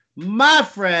Radio. My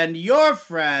friend, your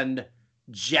friend,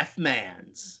 Jeff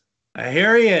Manns.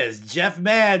 Here he is, Jeff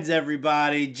Manns,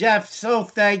 everybody. Jeff, so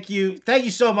thank you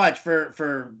so much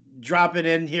for dropping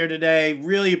in here today.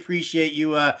 Really appreciate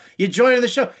you joining the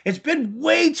show. It's been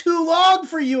way too long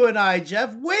for you and I,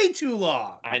 Jeff. Way too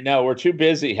long. I know, we're too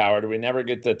busy, Howard. We never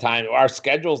get the time. Our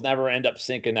schedules never end up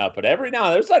syncing up. But every now and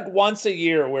then, there's like once a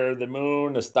year where the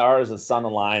moon, the stars, the sun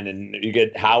align, and you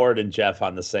get Howard and Jeff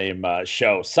on the same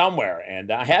show somewhere. And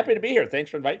happy to be here.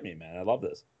 Thanks for inviting me, man. I love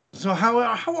this. So how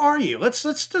are you? Let's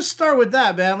just start with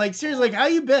that, man. Like seriously, like how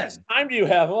you been? What time do you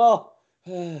have? Well,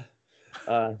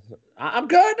 I'm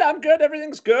good. I'm good.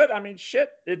 Everything's good. I mean,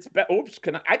 shit. Oops.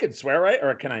 I can swear, right?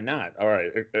 Or can I not? All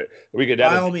right. We could.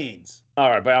 By all means. All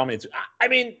right. By all means. I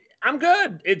mean, I'm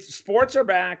good. Sports are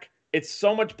back. It's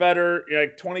so much better.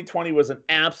 Like 2020 was an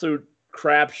absolute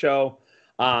crap show.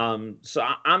 So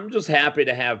I'm just happy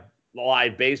to have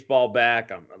live baseball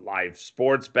back. I'm live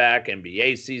sports back.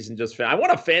 NBA season just finished. I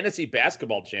won a fantasy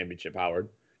basketball championship, Howard.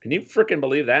 Can you freaking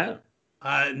believe that?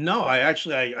 No, I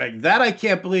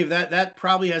can't believe that. That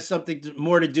probably has something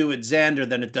more to do with Xander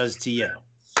than it does to you.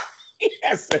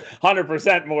 Yes,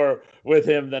 100% more with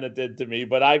him than it did to me.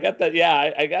 But I got that.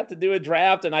 Yeah, I got to do a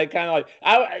draft, and I kind of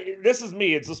like. This is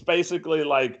me. It's just basically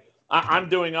like I'm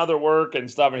doing other work and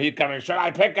stuff, and he's coming. Should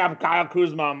I pick up Kyle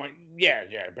Kuzma? I'm like, yeah,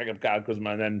 pick up Kyle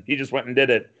Kuzma, and then he just went and did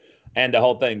it, and the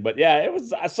whole thing. But yeah, it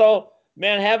was so.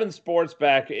 Man, having sports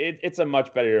back, it's a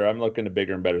much better year. I'm looking to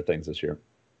bigger and better things this year.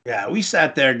 Yeah, we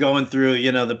sat there going through,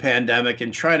 the pandemic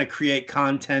and trying to create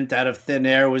content out of thin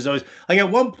air was always like at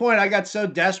one point I got so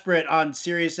desperate on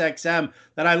Sirius XM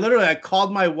that I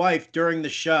called my wife during the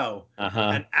show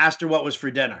and asked her what was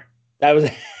for dinner. That was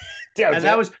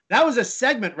that was a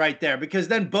segment right there because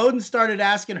then Bowden started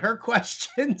asking her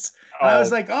questions. And I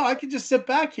was like, oh, I can just sit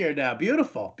back here now.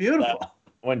 Beautiful.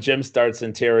 When Jim starts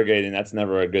interrogating, that's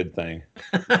never a good thing.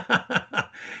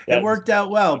 It worked out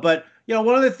well. But,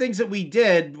 one of the things that we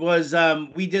did was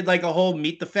we did like a whole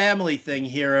Meet the Family thing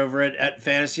here over at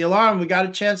Fantasy Alarm. We got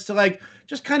a chance to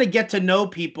just kind of get to know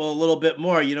people a little bit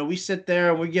more. We sit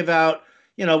there and we give out,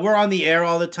 we're on the air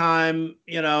all the time,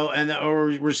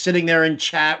 or we're sitting there in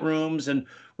chat rooms and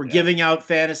we're giving out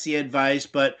fantasy advice.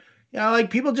 But, like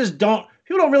people just don't.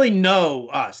 People don't really know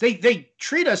us. They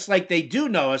treat us like they do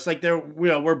know us, like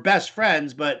we're best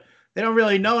friends, but they don't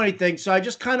really know anything. So I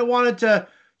just kind of wanted to,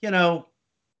 you know,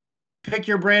 pick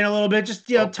your brain a little bit. Just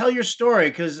tell your story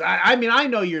because I mean I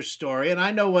know your story and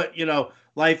I know what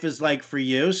life is like for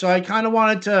you. So I kind of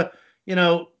wanted to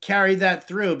carry that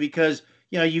through because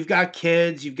you've got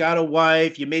kids, you've got a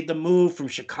wife, you made the move from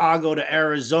Chicago to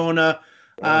Arizona.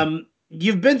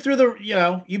 You've been through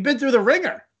the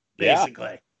ringer Yeah.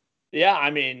 basically. Yeah,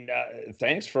 I mean,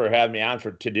 thanks for having me on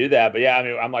to do that. But yeah, I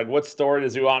mean, I'm like, what story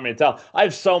does he want me to tell? I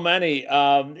have so many.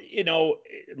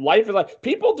 Life is like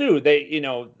people do. They,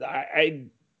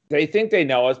 they think they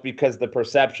know us because the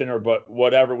perception or but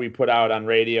whatever we put out on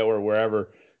radio or wherever,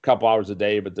 a couple hours a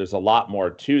day. But there's a lot more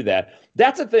to that.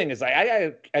 That's the thing is, like, I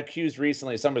got accused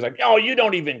recently. Somebody's like, "Oh, you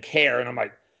don't even care," and I'm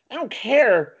like, "I don't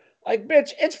care." Like, bitch,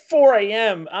 it's 4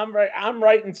 a.m. I'm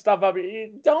writing stuff up.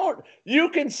 You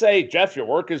can say, Jeff, your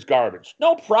work is garbage.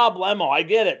 No problemo. I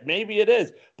get it. Maybe it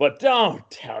is. But don't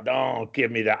give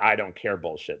me that I don't care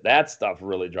bullshit. That stuff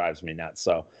really drives me nuts.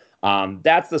 So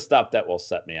that's the stuff that will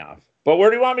set me off. But where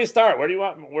do you want me to start? Where do you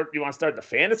want to start the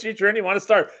fantasy journey? You want to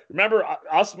start? Remember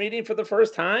us meeting for the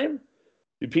first time?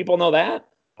 Do people know that?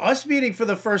 Us meeting for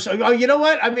the first. Oh, you know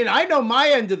what? I mean, I know my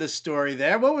end of the story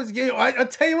there. What was? I'll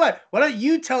tell you what. Why don't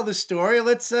you tell the story?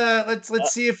 Let's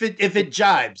see if it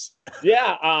jibes.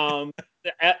 Yeah.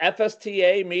 The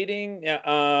FSTA meeting.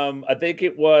 I think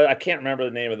it was. I can't remember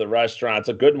the name of the restaurant. It's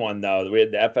a good one though. We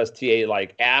had the FSTA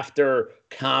like after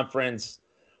conference,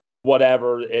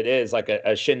 whatever it is, like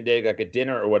a shindig, like a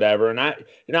dinner or whatever. And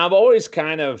I've always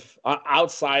kind of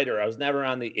outsider. I was never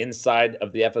on the inside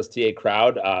of the FSTA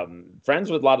crowd.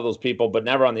 Friends with a lot of those people, but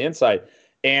never on the inside.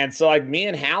 And so like me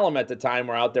and Hallam at the time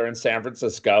were out there in San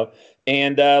Francisco.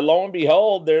 And lo and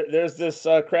behold, there's this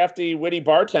crafty, witty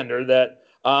bartender that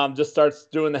just starts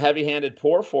doing the heavy-handed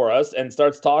pour for us and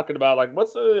starts talking about like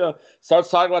starts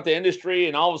talking about the industry,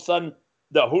 and all of a sudden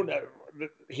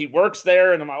he works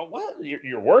there, and I'm like, what?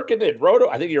 You're working at Roto?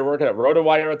 I think you're working at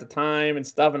RotoWire at the time and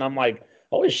stuff. And I'm like,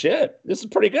 holy shit, this is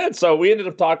pretty good. So we ended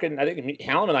up talking. I think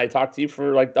Hallam and I talked to you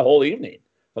for like the whole evening,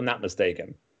 if I'm not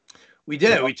mistaken. We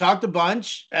did. We talked a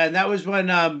bunch, and that was when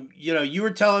you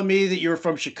were telling me that you were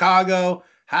from Chicago.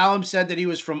 Hallam said that he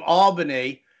was from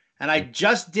Albany, and I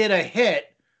just did a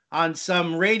hit on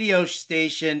some radio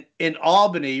station in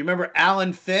Albany. You remember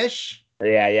Alan Fish?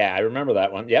 Yeah, I remember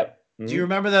that one. Yep. Mm-hmm. Do you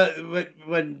remember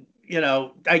when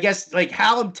I guess like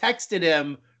Hallam texted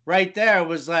him right there,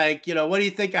 was like, what do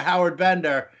you think of Howard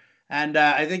Bender? And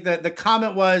I think that the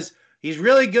comment was, he's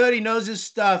really good. He knows his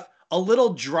stuff. A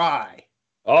little dry.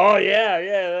 Oh yeah.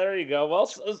 There you go. Well,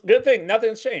 good thing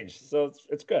nothing's changed, so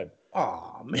it's good.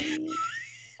 Oh man,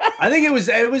 I think it was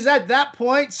at that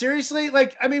point. Seriously,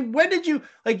 like, I mean, when did you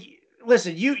like?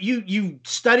 Listen, you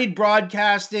studied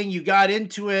broadcasting. You got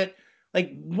into it.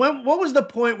 Like, what was the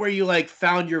point where you like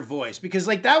found your voice? Because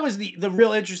like that was the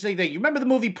real interesting thing. You remember the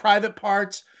movie Private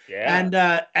Parts?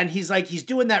 Yeah. And he's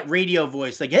doing that radio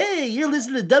voice, like, hey, you're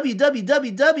listening to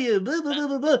WWWW, blah, blah, blah,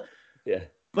 blah, blah. Yeah.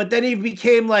 But then he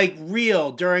became like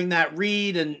real during that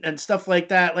read and stuff like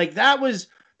that. Like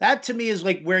that to me is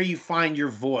like where you find your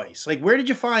voice. Like, where did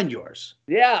you find yours?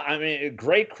 Yeah, I mean,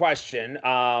 great question.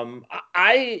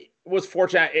 I was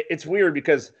fortunate. It's weird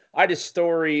because I had a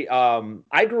story.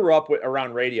 I grew up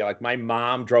around radio. Like my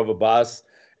mom drove a bus,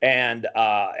 and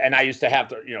I used to have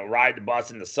to ride the bus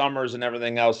in the summers and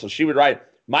everything else. So she would ride.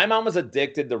 My mom was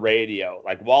addicted to radio,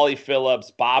 like Wally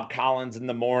Phillips, Bob Collins in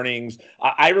the mornings.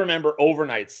 I remember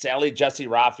overnight, Sally Jesse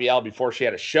Raphael, before she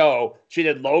had a show, she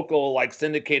did local, like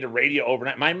syndicated radio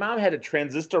overnight. My mom had a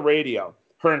transistor radio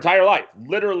her entire life.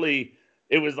 Literally,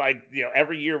 it was like,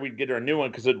 every year we'd get her a new one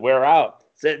because it'd wear out.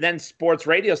 So then sports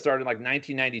radio started in like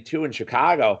 1992 in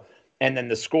Chicago, and then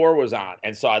the Score was on.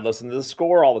 And so I'd listen to the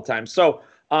Score all the time. So,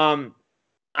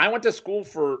 I went to school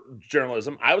for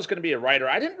journalism. I was going to be a writer.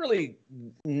 I didn't really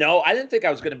know. I didn't think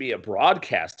I was going to be a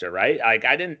broadcaster, right? Like,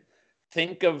 I didn't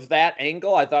think of that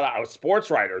angle. I thought I was sports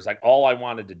writer. It was like all I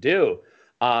wanted to do.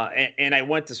 And I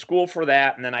went to school for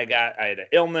that. And then I had an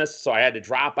illness, so I had to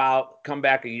drop out, come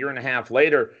back a year and a half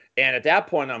later. And at that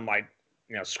point, I'm like,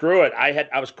 screw it.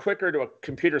 I was quicker to a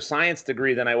computer science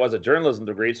degree than I was a journalism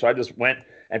degree. So I just went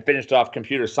and finished off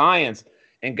computer science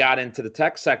and got into the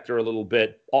tech sector a little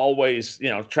bit, always,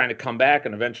 trying to come back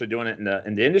and eventually doing it in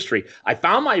the industry. I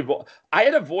found I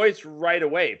had a voice right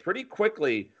away. Pretty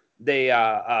quickly,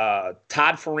 Todd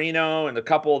Farino and a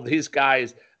couple of these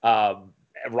guys,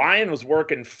 Ryan was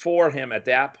working for him at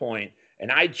that point,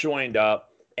 and I joined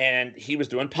up, and he was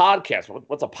doing podcasts.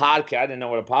 What's a podcast? I didn't know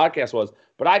what a podcast was,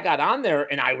 but I got on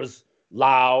there, and I was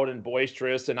loud and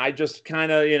boisterous. And I just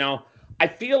kind of, I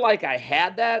feel like I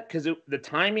had that because the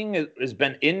timing has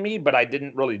been in me, but I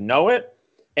didn't really know it.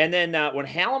 And then when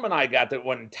Hallam and I got that,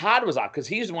 when Todd was out, because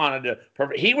he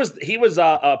was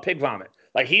a pig vomit.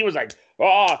 Like he was like,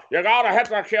 oh, you gotta hit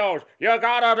the kills, you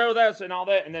gotta do this and all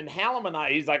that. And then Hallam and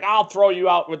I, he's like, I'll throw you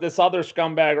out with this other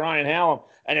scumbag Ryan Hallam.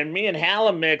 And then me and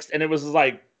Hallam mixed, and it was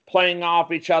like playing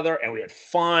off each other, and we had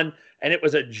fun, and it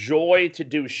was a joy to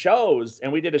do shows.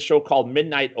 And we did a show called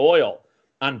Midnight Oil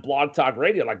on Blog Talk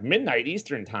Radio, like midnight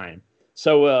Eastern time.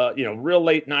 So, real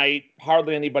late night,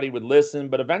 hardly anybody would listen,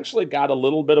 but eventually got a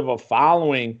little bit of a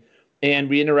following, and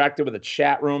we interacted with a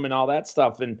chat room and all that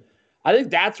stuff. And I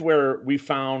think that's where we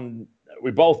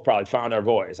both probably found our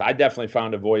voice. I definitely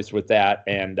found a voice with that.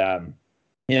 And,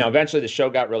 eventually the show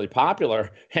got really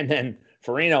popular. And then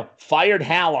Farino fired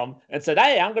Hallam and said,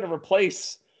 hey, I'm going to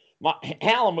replace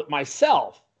Hallam with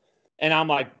myself. And I'm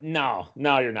like, no,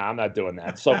 you're not. I'm not doing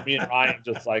that. So me and Ryan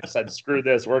just like said, screw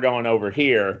this. We're going over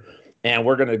here and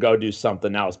we're going to go do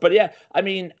something else. But yeah, I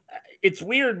mean, it's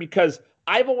weird because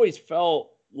I've always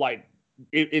felt like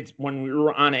it's when we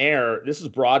were on air, this is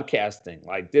broadcasting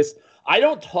like this. I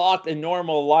don't talk in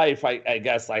normal life, I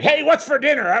guess, like, hey, what's for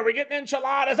dinner? Are we getting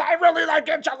enchiladas? I really like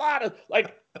enchiladas.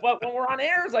 Like, but when we're on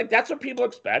air, it's like, that's what people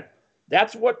expect.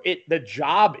 That's what the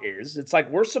job is. It's like,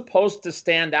 we're supposed to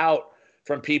stand out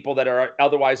from people that are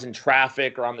otherwise in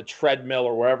traffic or on the treadmill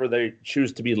or wherever they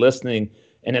choose to be listening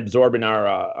and absorbing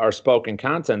our spoken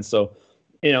content. So,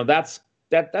 that's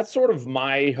sort of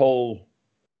my whole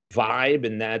vibe,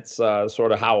 and that's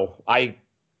sort of how I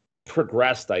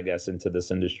progressed, I guess, into this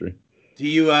industry. Do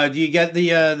you get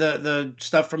the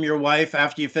stuff from your wife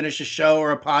after you finish a show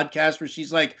or a podcast where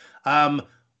she's like,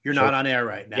 you're not on air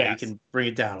right now. Yes. You can bring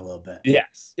it down a little bit.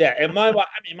 Yes. Yeah. And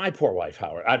my poor wife,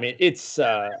 Howard. I mean, it's,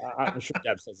 I'm sure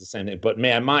Deb says the same thing, but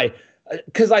man,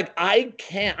 cause like I'm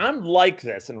like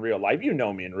this in real life. You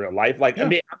know me in real life. Like, yeah. I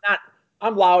mean,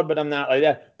 I'm loud, but I'm not like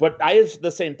that. But I have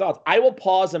the same thoughts. I will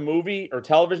pause a movie or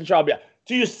television show. I'll be like,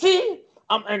 do you see?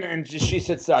 And she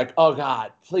sits like, oh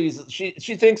God, please. She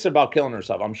thinks about killing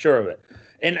herself. I'm sure of it.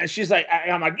 And she's like,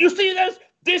 I'm like, you see this?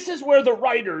 This is where the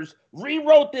writers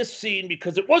rewrote this scene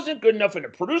because it wasn't good enough, and the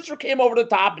producer came over the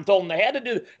top and told them they had to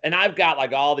do it. And I've got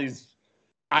like all these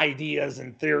ideas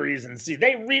and theories, and see,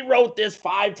 they rewrote this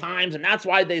 5 times, and that's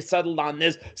why they settled on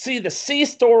this. See, the C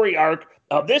story arc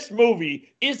of this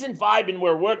movie isn't vibing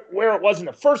where it was in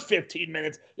the first 15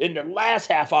 minutes in the last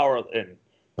half hour, and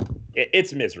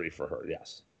it's misery for her.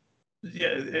 Yes.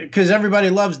 Yeah, because everybody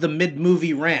loves the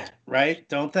mid-movie rant, right?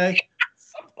 Don't they?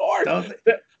 Yes, of course. Don't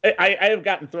they? I have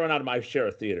gotten thrown out of my share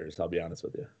of theaters, I'll be honest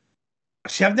with you.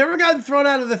 See, I've never gotten thrown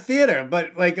out of the theater,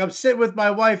 but like I'm sitting with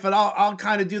my wife and I'll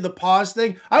kind of do the pause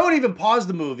thing. I won't even pause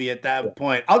the movie at that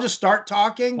point. I'll just start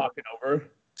talking over.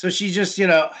 So she just,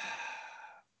 oh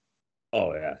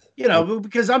yeah.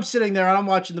 Because I'm sitting there and I'm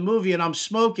watching the movie and I'm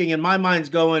smoking and my mind's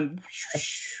going.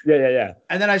 Yeah.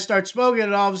 And then I start smoking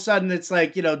and all of a sudden it's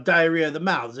like, diarrhea of the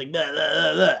mouth. It's like, blah,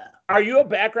 blah, blah. Are you a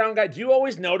background guy? Do you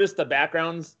always notice the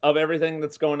backgrounds of everything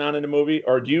that's going on in the movie?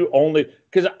 Or do you only,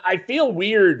 because I feel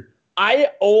weird.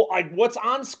 Like what's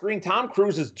on screen, Tom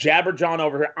Cruise is Jabberjaw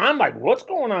over here. I'm like, what's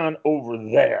going on over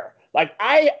there? Like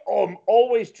I am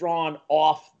always drawn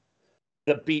off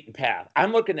the beaten path.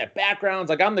 I'm looking at backgrounds.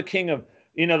 Like I'm the king of,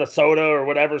 the soda or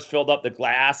whatever's filled up the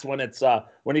glass when it's,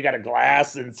 when you got a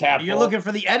glass and it's half You're looking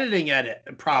for the editing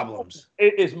problems.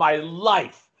 It is my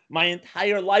life. My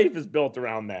entire life is built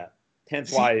around that.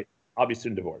 Hence why I'll be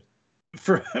soon divorced.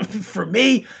 For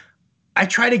me, I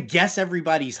try to guess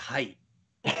everybody's height.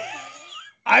 Come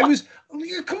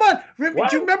on. Do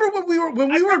you remember when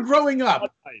we were growing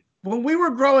up? When we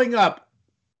were growing up,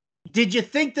 did you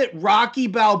think that Rocky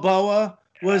Balboa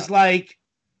was like,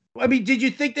 did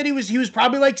you think that he was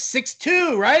probably like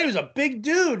 6'2", right? He was a big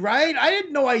dude, right? I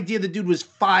had no idea the dude was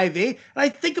 5'8". And I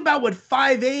think about what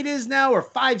 5'8" is now, or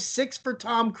 5'6" for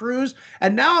Tom Cruise.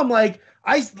 And now I'm like,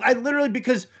 I literally,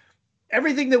 because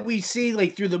everything that we see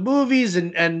like through the movies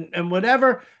and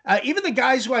whatever, even the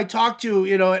guys who I talk to,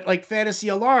 at like Fantasy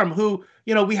Alarm, who,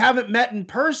 we haven't met in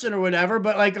person or whatever,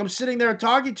 but like I'm sitting there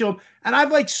talking to them and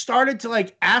I've like started to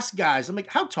like ask guys, I'm like,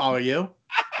 how tall are you?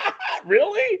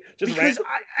 Really? Just because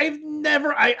I've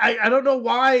never, I don't know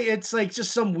why it's like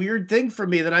just some weird thing for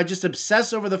me that I just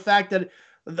obsess over the fact that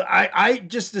I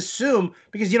just assume,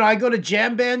 because, I go to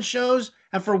jam band shows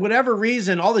and for whatever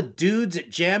reason, all the dudes at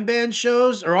jam band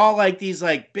shows are all like these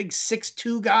like big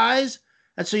 6'2" guys.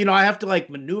 And so, I have to like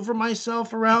maneuver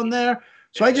myself around there.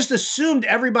 So I just assumed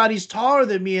everybody's taller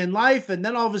than me in life. And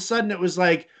then all of a sudden it was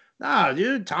like, nah,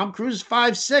 dude, Tom Cruise is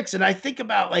 5'6", and I think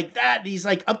about like that, and he's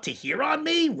like up to here on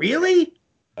me, really?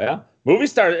 Yeah, Movie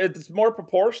star, it's more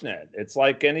proportionate. It's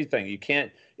like anything. You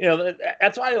can't,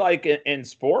 that's why I like in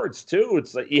sports too.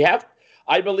 It's like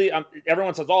I believe,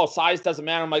 everyone says, oh, size doesn't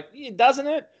matter. I'm like, doesn't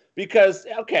it? Because,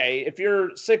 okay, if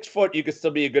you're 6 foot, you could still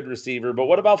be a good receiver. But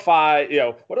what about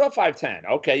 5'10"?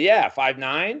 Okay, yeah,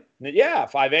 5'9"? Yeah,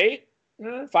 5'8"?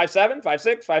 5'7",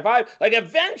 5'6", 5'5". Like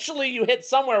eventually you hit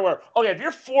somewhere where, okay, if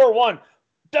you're 4'1",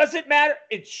 does it matter?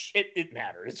 It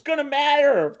matters. It's going to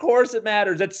matter. Of course it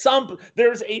matters.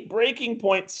 There's a breaking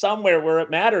point somewhere where it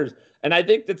matters. And I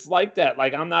think it's like that.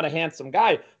 Like, I'm not a handsome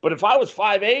guy, but if I was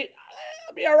 5'8",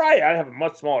 I'd be all right. I'd have a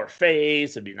much smaller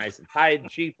face. It'd be nice and tight.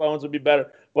 Cheekbones would be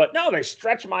better. But no, they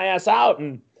stretch my ass out.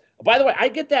 And by the way, I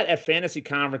get that at fantasy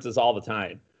conferences all the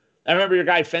time. I remember your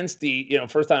guy Fensty,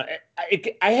 first time.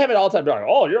 I have it all the time. Like,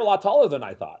 oh, you're a lot taller than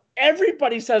I thought.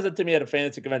 Everybody says it to me at a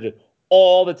fantasy convention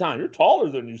all the time. You're taller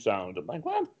than you sound. I'm like,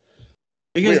 what?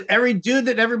 Because every dude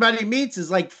that everybody meets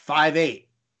is like 5'8".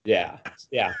 Yeah.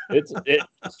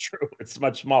 It's true. It's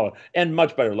much smaller and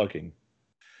much better looking.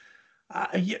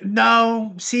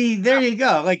 No, see, there you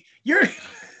go. Like, you're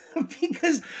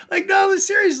because, like, no,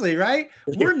 seriously, right?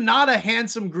 We're not a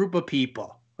handsome group of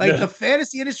people. Like, the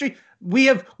fantasy industry, we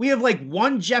have like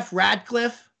one Jeff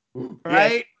Radcliffe,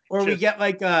 right? Yeah, or we get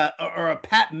like a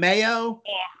Pat Mayo.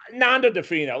 Oh, Nando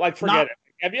DeFino. Like, forget it.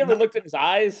 Have you ever looked in his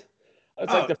eyes?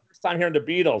 It's like the first time hearing the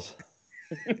Beatles.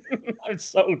 I'm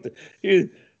so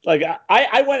like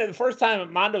I went in the first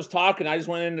time Mondo's talking. I just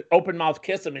went in, open mouth,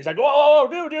 kiss him. He's like, "Whoa,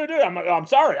 dude." I'm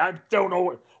sorry. I don't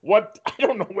know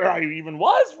where I even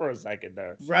was for a second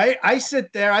there. Right. I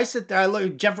sit there. I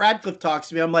look. Jeff Radcliffe talks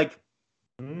to me. I'm like,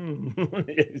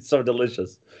 it's so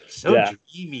delicious, so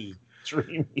dreamy.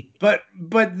 But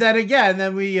then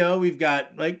again, we've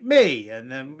got like me,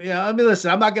 and then I mean,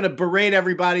 listen, I'm not going to berate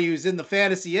everybody who's in the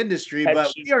fantasy industry,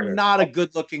 but we are not a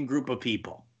good-looking group of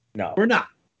people. No, we're not.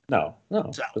 No.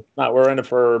 So, it's not. We're in it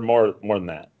for more than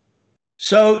that.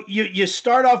 So you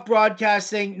start off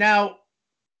broadcasting. Now,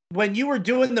 when you were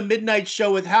doing the midnight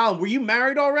show with Hallam, were you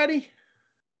married already?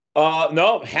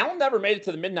 No, Hallam never made it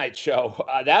to the midnight show.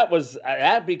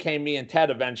 That became me and Ted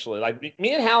eventually. Like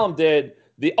me and Hallam did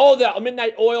the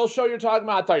midnight oil show you're talking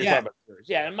about. I thought you were talking about yours.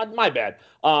 Yeah, my bad.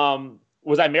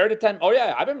 Was I married at 10? Oh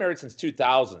yeah, I've been married since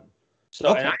 2000.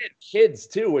 So and I had kids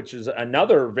too, which is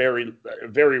another very,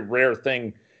 very rare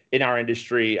thing in our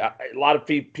industry. A lot of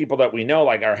people that we know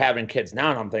like are having kids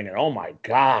now, and I'm thinking, oh my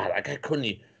God, like I couldn't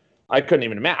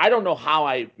even imagine. I don't know how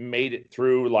I made it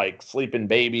through like sleeping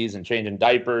babies and changing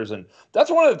diapers. And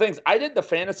that's one of the things. I did the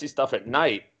fantasy stuff at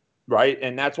night, right?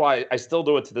 And that's why I still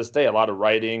do it to this day, a lot of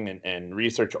writing and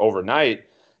research overnight.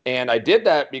 And I did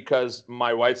that because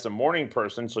my wife's a morning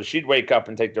person, so she'd wake up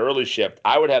and take the early shift.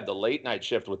 I would have the late night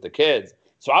shift with the kids.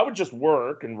 So I would just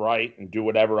work and write and do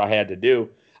whatever I had to do.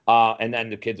 And then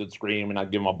the kids would scream and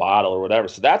I'd give them a bottle or whatever.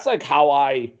 So that's like how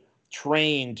I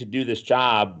trained to do this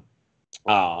job,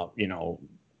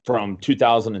 from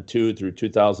 2002 through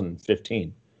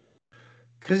 2015.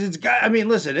 Because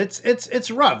listen,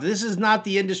 it's rough. This is not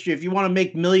the industry. If you want to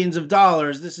make millions of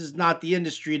dollars, this is not the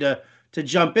industry to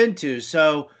jump into.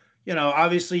 So,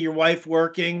 obviously your wife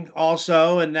working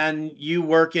also, and then you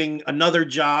working another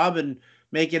job and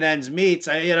making ends meet.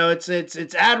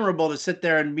 It's admirable to sit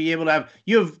there and be able to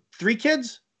you have 3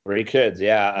 kids? 3 kids.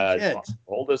 Yeah.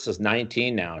 Oldest is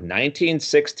 19 now, 19,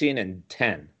 16, and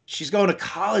 10. She's going to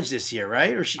college this year,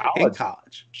 right? Or she's in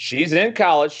college? She's in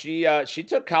college. She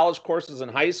took college courses in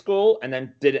high school and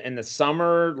then did it in the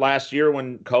summer last year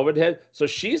when COVID hit. So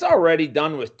she's already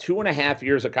done with 2.5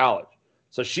 years of college.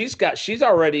 So she's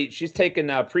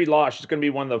taken pre-law. She's going to be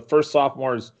one of the first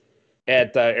sophomores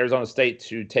at Arizona State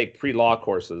to take pre-law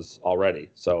courses already.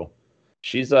 So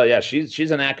she's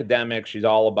an academic. She's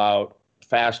all about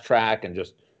fast track and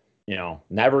just,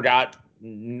 never got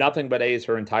nothing but A's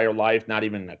her entire life, not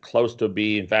even close to a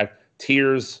B. In fact,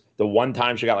 tears the one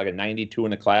time she got like a 92 in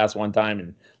the class one time,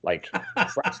 and like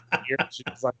she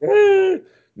was like,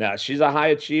 no, she's a high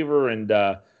achiever, and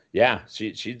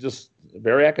she's just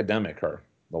very academic. Her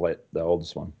the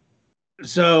oldest one.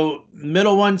 So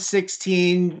middle one,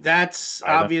 16. That's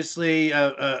obviously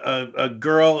a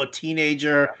girl, a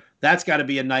teenager. Yeah. That's got to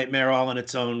be a nightmare all on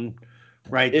its own.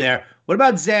 Right there. What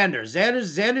about Xander?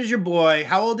 Xander's your boy.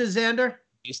 How old is Xander?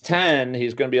 He's 10.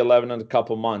 He's going to be 11 in a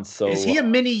couple months. So is he a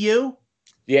mini you?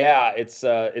 Yeah, it's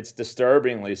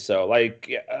disturbingly so. Like,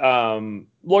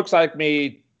 looks like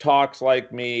me, talks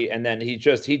like me, and then he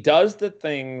does the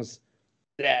things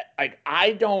that like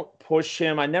I don't push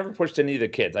him. I never pushed any of the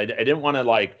kids. I didn't want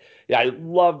to I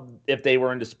love if they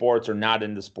were into sports or not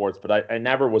into sports, but I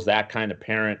never was that kind of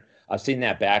parent. I've seen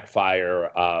that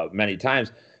backfire many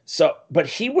times. So, but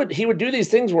he would do these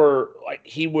things where like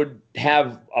he would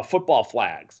have football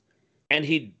flags, and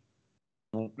he'd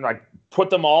like put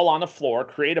them all on the floor,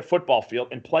 create a football field,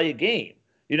 and play a game.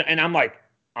 And I'm like,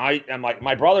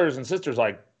 my brothers and sisters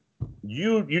like,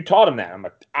 you taught him that. I'm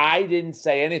like, I didn't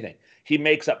say anything. He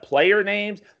makes up player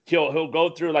names. He'll go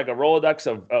through like a Rolodex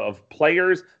of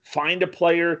players, find a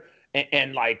player,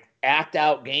 and like act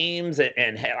out games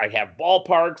and like have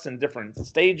ballparks and different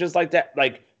stages like that.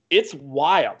 Like, it's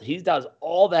wild. He does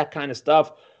all that kind of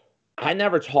stuff. I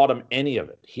never taught him any of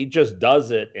it. He just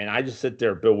does it, and I just sit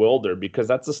there bewildered because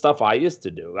that's the stuff I used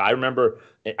to do. I remember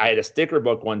I had a sticker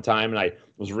book one time, and I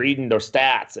was reading their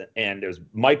stats, and there's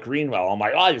Mike Greenwell. I'm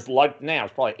like, oh, I just liked the name. I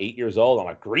was probably 8 years old. I'm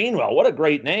like, Greenwell, what a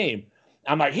great name.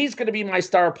 I'm like, he's going to be my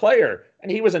star player.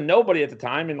 And he was a nobody at the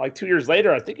time. And like 2 years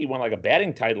later, I think he won like a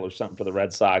batting title or something for the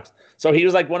Red Sox. So he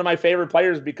was like one of my favorite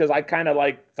players because I kind of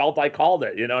like felt I called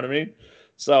it. You know what I mean?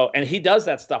 So, and he does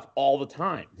that stuff all the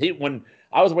time. When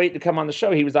I was waiting to come on the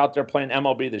show, he was out there playing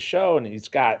MLB The Show, and he's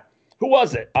got, who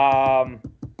was it?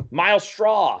 Miles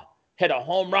Straw hit a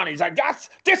home run. He's like,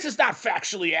 this is not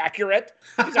factually accurate.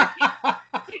 He's like,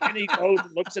 and he goes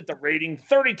and looks at the rating,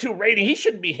 32 rating. He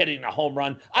shouldn't be hitting a home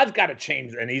run. I've got to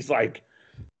change it. And he's like,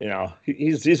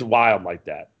 he's wild like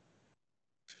that.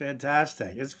 It's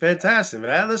fantastic. It's fantastic,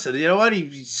 man. Listen, you know what?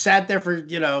 He sat there for,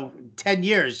 10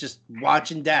 years just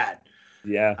watching Dad.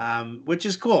 Yeah. Which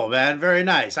is cool, man. Very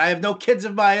nice. I have no kids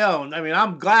of my own. I mean,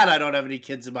 I'm glad I don't have any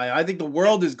kids of my own. I think the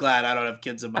world is glad I don't have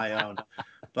kids of my own.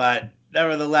 But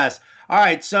nevertheless. All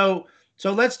right, so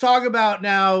let's talk about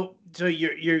now. So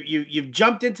you've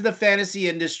jumped into the fantasy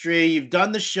industry. You've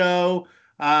done the show.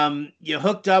 You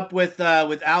hooked up with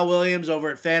Al Williams over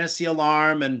at Fantasy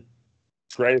Alarm, and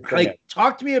great. Like,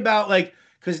 talk to me about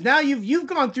because now you've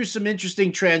gone through some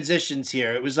interesting transitions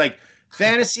here. It was like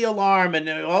Fantasy Alarm, and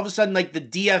all of a sudden, like, the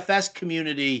DFS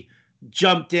community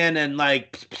jumped in and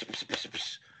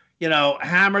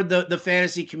hammered the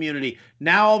fantasy community.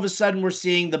 Now all of a sudden we're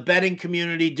seeing the betting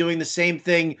community doing the same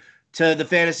thing to the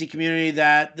fantasy community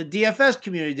that the DFS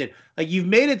community did. Like, you've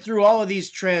made it through all of these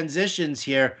transitions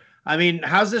here. I mean,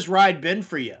 how's this ride been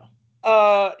for you?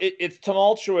 It's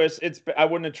tumultuous. I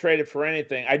wouldn't have traded for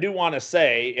anything. I do want to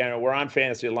say, we're on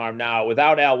Fantasy Alarm now.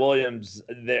 Without Al Williams,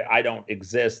 I don't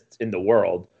exist in the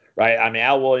world, right? I mean,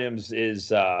 Al Williams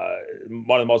is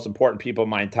one of the most important people in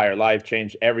my entire life.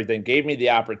 Changed everything. Gave me the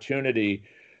opportunity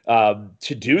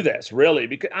to do this, really,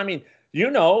 because I mean,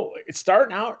 it's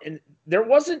starting out, and there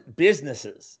wasn't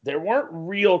businesses. There weren't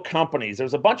real companies. There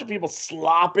was a bunch of people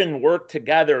slopping work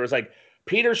together. It was like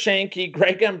Peter Shankey,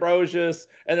 Greg Ambrosius,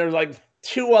 and there was like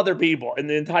two other people in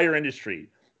the entire industry.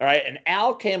 All right. And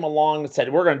Al came along and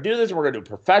said, we're going to do this. We're going to do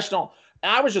professional.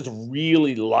 And I was just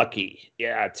really lucky,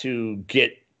 to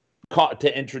get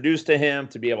to introduce to him,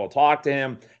 to be able to talk to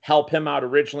him, help him out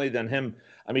originally. Then him,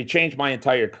 changed my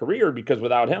entire career, because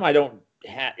without him, I don't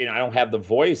have the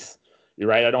voice. You're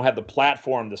right. I don't have the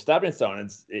platform, the stepping stone.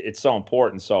 It's so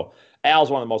important. So Al's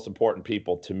one of the most important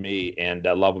people to me, and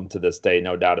I love him to this day,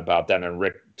 no doubt about that. And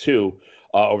Rick, too,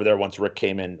 over there once Rick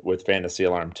came in with Fantasy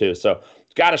Alarm, too. So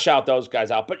got to shout those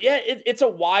guys out. But, yeah, it's a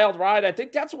wild ride. I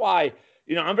think that's why,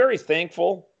 I'm very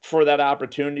thankful for that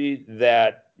opportunity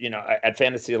that, at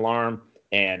Fantasy Alarm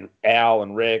and Al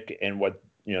and Rick and what,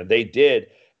 they did.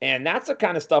 And that's the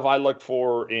kind of stuff I look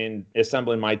for in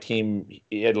assembling my team,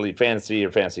 Italy Fantasy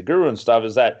or Fantasy Guru and stuff,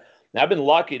 is that I've been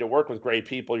lucky to work with great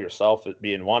people, yourself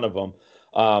being one of them.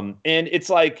 And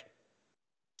it's like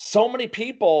so many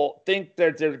people think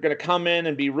that they're going to come in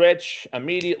and be rich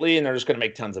immediately, and they're just going to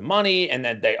make tons of money. And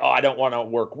then I don't want to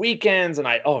work weekends, and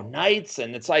nights.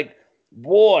 And it's like,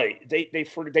 boy,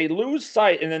 they lose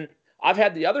sight. And then I've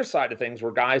had the other side of things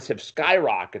where guys have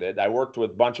skyrocketed. I worked with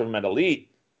a bunch of them at Elite.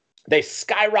 They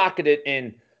skyrocketed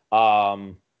in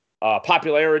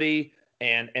popularity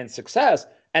and success.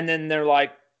 And then they're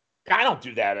like, I don't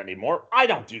do that anymore. I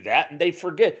don't do that. And they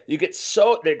forget. They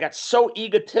got so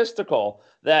egotistical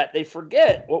that they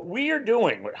forget what we are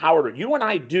doing, what Howard, you and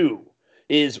I do,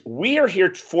 is we are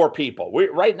here for people.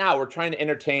 Right now, we're trying to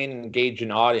entertain and engage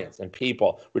an audience and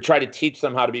people. We try to teach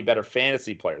them how to be better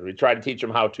fantasy players. We try to teach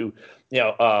them how to,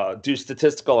 do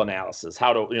statistical analysis,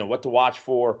 how to, what to watch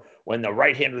for when the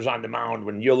right-hander's on the mound,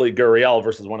 when Yuli Gurriel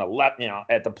versus when a left,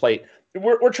 at the plate.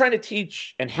 We're trying to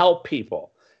teach and help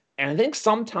people. And I think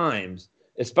sometimes,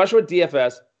 especially with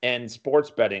DFS and sports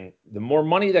betting, the more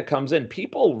money that comes in,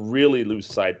 people really lose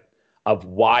sight of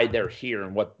why they're here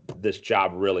and what this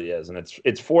job really is. And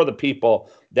it's for the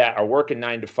people that are working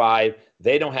 9 to 5.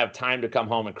 They don't have time to come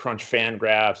home and crunch fan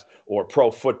graphs or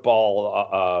pro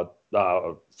football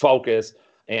focus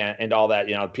and all that,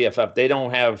 PFF. They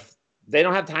don't have they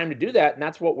don't have time to do that, and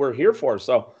that's what we're here for.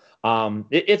 So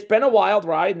it's been a wild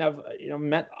ride, and I've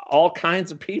met all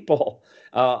kinds of people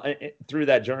through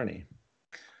that journey.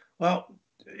 Well,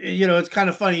 it's kind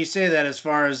of funny you say that as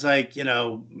far as like,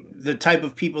 the type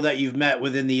of people that you've met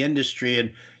within the industry.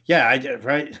 And yeah, I did,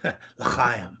 right?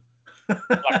 L'chaim. Like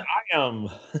I am.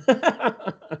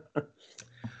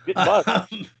 Good buzz.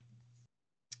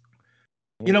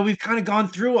 We've kind of gone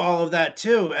through all of that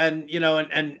too. And,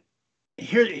 and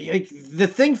here, like, the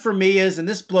thing for me is, and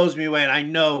this blows me away, and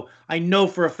I know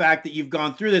for a fact that you've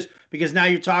gone through this, because now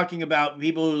you're talking about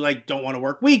people who like don't want to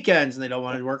work weekends and they don't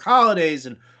want to work holidays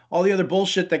and all the other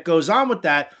bullshit that goes on with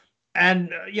that.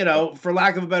 And, for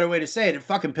lack of a better way to say it, it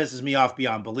fucking pisses me off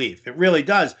beyond belief. It really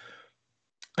does.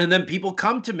 And then people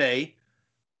come to me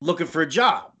looking for a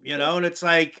job, and it's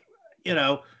like,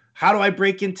 how do I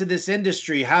break into this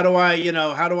industry? How do I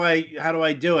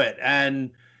do it?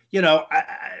 And,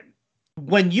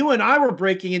 when you and I were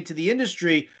breaking into the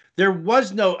industry, there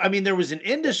was there was an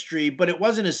industry, but it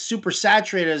wasn't as super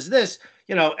saturated as this.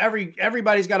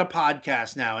 Everybody's got a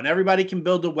podcast now, and everybody can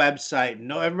build a website,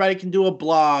 and everybody can do a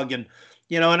blog, and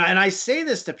and I say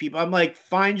this to people. I'm like,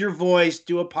 find your voice,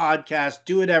 do a podcast,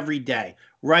 do it every day,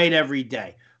 write every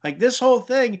day, like this whole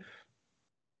thing.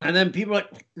 And then people are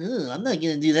like, I'm not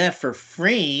going to do that for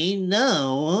free.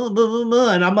 No. Blah, blah,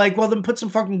 blah. And I'm like, well, then put some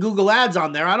fucking Google ads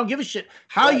on there. I don't give a shit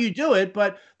how you do it.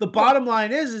 But the bottom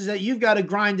line is that you've got to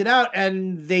grind it out,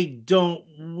 and they don't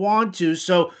want to.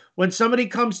 So when somebody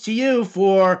comes to you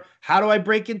for how do I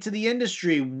break into the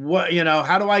industry? What,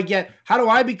 how do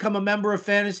I become a member of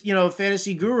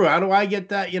Fantasy Guru? How do I get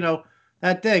that,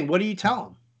 that thing? What do you tell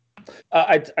them?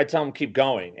 I tell them keep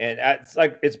going, and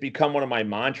it's become one of my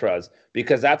mantras,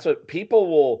 because that's what people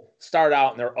will start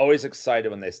out, and they're always excited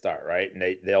when they start, right?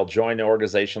 And they'll join an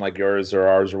organization like yours or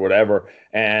ours or whatever,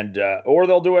 and or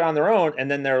they'll do it on their own, and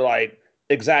then they're like,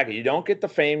 exactly, you don't get the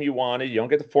fame you wanted, you don't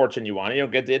get the fortune you wanted, you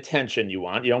don't get the attention you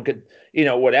want, you don't get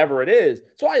whatever it is.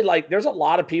 So there's a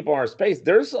lot of people in our space.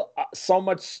 There's so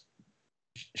much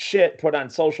shit put on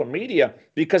social media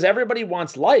because everybody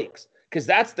wants likes, because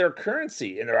that's their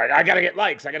currency. And they're like, I got to get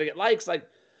likes. Like,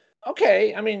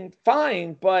 okay,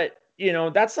 fine. But,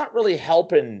 that's not really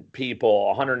helping people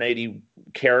 180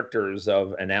 characters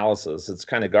of analysis. It's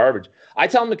kind of garbage. I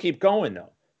tell them to keep going, though.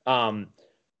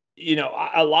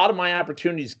 A lot of my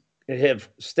opportunities have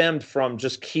stemmed from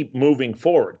just keep moving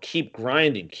forward, keep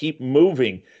grinding, keep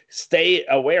moving, stay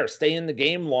aware, stay in the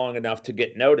game long enough to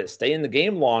get noticed, stay in the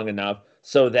game long enough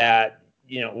so that,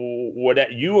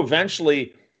 what you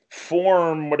eventually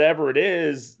form whatever it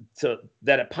is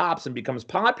that it pops and becomes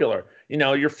popular.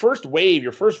 Your first wave,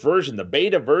 your first version, the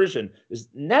beta version is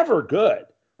never good,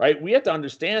 right? We have to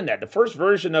understand that the first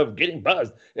version of getting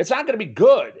buzzed, it's not going to be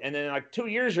good. And then like 2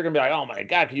 years, you're going to be like, oh my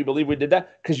God, can you believe we did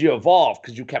that? Because you evolved,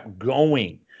 because you kept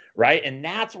going, right? And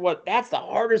that's the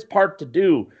hardest part to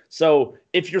do. So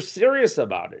if you're serious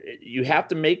about it, you have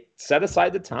to set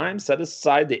aside the time, set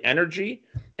aside the energy,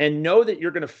 and know that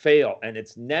you're going to fail, and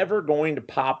it's never going to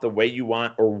pop the way you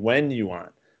want or when you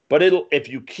want. But if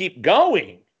you keep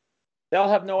going,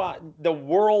 the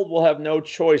world will have no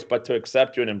choice but to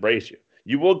accept you and embrace you.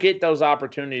 You will get those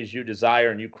opportunities you desire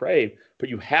and you crave, but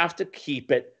you have to keep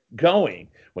it going.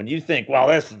 When you think, well,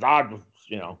 this is odd,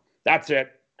 that's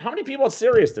it. How many people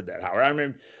serious did that, Howard?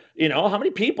 How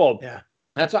many people? Yeah.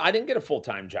 That's why I didn't get a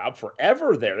full-time job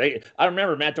forever there. I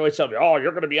remember Matt Deutsch telling me, oh,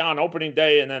 you're going to be on opening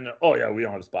day. And then, oh, yeah, we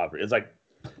don't have a spot for you. It's like,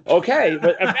 okay.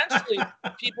 But eventually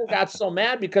people got so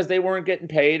mad because they weren't getting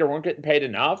paid or weren't getting paid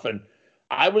enough. And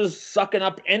I was sucking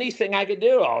up anything I could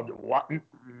do. I'll do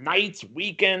nights,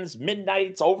 weekends,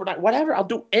 midnights, overnight, whatever. I'll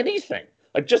do anything.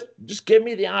 Like, just give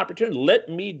me the opportunity. Let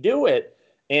me do it.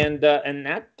 And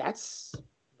that's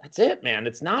it, man.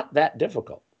 It's not that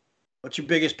difficult. What's your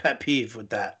biggest pet peeve with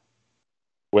that?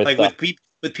 With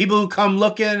people who come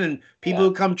looking and people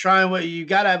who come trying, what you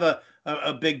got to have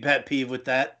a big pet peeve with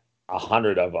that.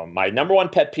 100 of them. My number one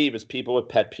pet peeve is people with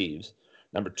pet peeves.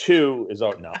 Number two is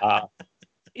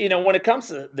when it comes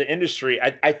to the industry,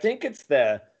 I think it's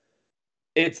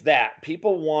that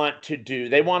people want to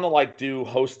do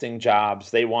hosting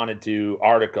jobs. They want to do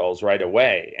articles right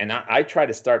away. And I try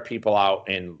to start people out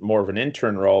in more of an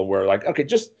intern role where okay,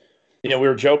 just, we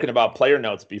were joking about player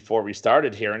notes before we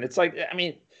started here. And it's like,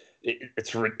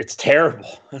 it's terrible.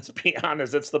 Let's be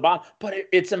honest. It's the bottom, but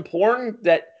it's important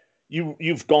that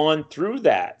you've gone through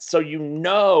that. So,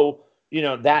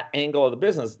 that angle of the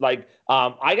business.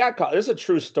 I got caught. This is a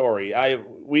true story.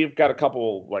 We've got a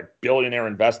couple billionaire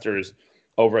investors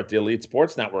over at the Elite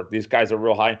Sports Network. These guys are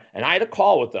real high. And I had a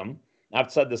call with them.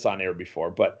 I've said this on air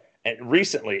before, but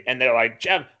recently, and they're like,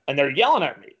 Jeff, and they're yelling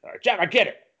at me. Jeff, I get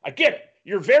it. I get it.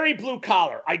 You're very blue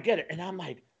collar. I get it. And I'm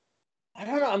like, I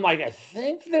don't know. I'm like, I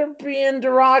think they're being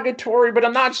derogatory, but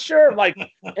I'm not sure. I'm like,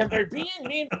 if they're being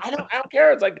mean, I don't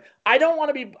care. It's like, I don't want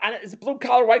to be, it's blue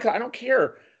collar, white collar. I don't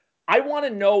care. I want to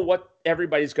know what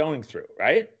everybody's going through,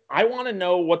 right? I want to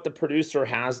know what the producer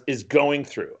is going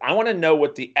through. I want to know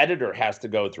what the editor has to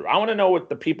go through. I want to know what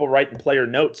the people writing player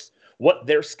notes, what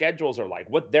their schedules are like,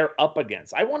 what they're up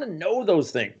against. I want to know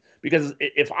those things, because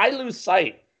if I lose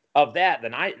sight of that,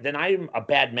 then I'm a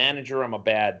bad manager. I'm a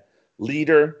bad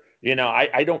leader. You know,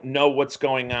 I don't know what's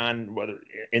going on, whether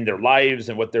in their lives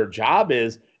and what their job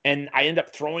is. And I end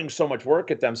up throwing so much work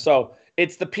at them. So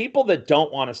it's the people that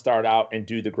don't want to start out and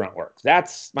do the grunt work.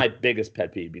 That's my biggest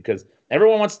pet peeve, because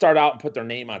everyone wants to start out and put their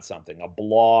name on something, a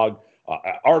blog,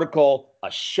 an article, a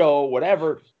show,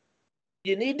 whatever.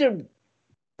 You need to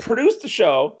produce the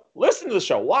show, listen to the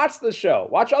show,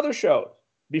 watch other shows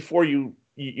before you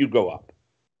go up.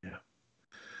 Yeah.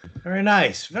 Very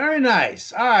nice. Very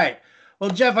nice. All right. Well,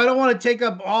 Jeff, I don't want to take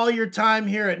up all your time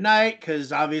here at night,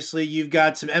 because obviously you've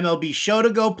got some MLB show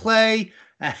to go play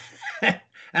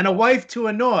and a wife to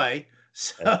annoy.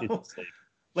 So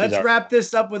let's wrap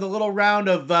this up with a little round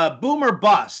of boom or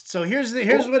bust. So here's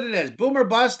what it is. Boom or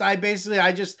bust. I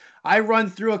run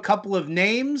through a couple of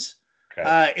names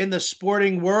in the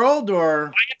sporting world. Or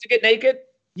I get to get naked?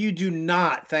 You do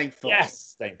not, thankfully.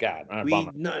 Yes, thank God.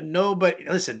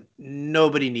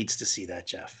 Nobody needs to see that,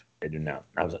 Jeff. I do not.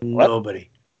 I was like, what?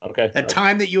 Nobody. Okay. That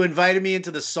time that you invited me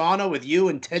into the sauna with you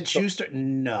and Ted Schuster?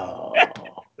 No.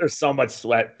 There's so much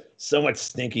sweat, so much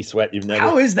stinky sweat you've never.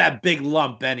 How is that big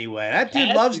lump anyway? That dude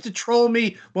loves to troll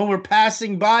me when we're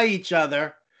passing by each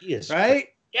other. He is right?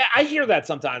 Yeah, I hear that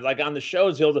sometimes. Like on the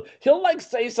shows, he'll like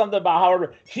say something about how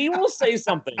he will say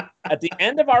something at the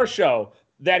end of our show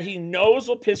that he knows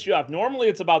will piss you off. Normally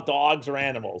it's about dogs or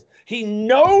animals. He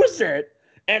knows it,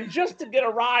 and just to get a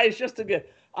rise,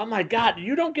 oh my God,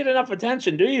 you don't get enough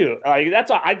attention, do you?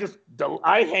 That's why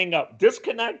I hang up,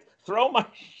 disconnect, throw my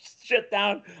shit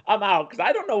down. I'm out, because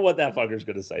I don't know what that fucker's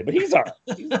gonna say. But he's all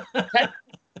right.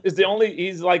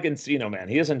 He's like Encino Man.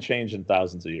 He hasn't changed in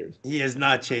thousands of years. He has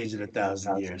not changed in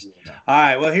 1,000 years. All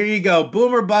right, well, here you go.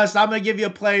 Boom or bust. I'm gonna give you a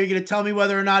player. You're gonna tell me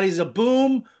whether or not he's a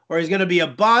boom or he's gonna be a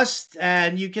bust,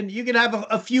 and you can have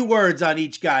a few words on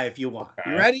each guy if you want.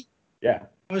 You ready? Yeah.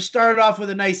 I'm going to start off with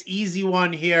a nice, easy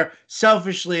one here.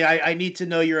 Selfishly, I need to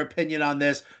know your opinion on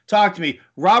this. Talk to me.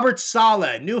 Robert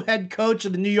Saleh, new head coach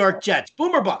of the New York Jets.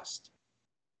 Boom or bust?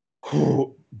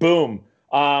 Boom.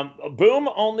 Boom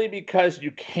only because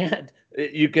you can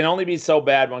only be so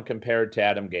bad when compared to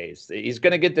Adam Gase. He's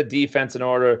going to get the defense in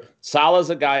order.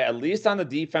 Saleh's a guy, at least on the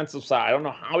defensive side. I don't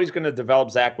know how he's going to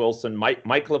develop Zach Wilson. Mike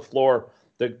LaFleur,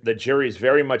 the jury's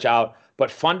very much out. But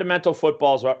fundamental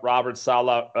football is what Robert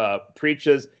Saleh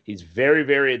preaches. He's very,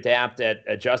 very adept at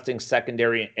adjusting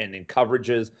secondary and in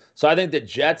coverages. So I think the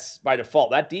Jets, by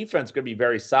default, that defense is going to be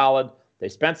very solid. They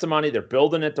spent some money. They're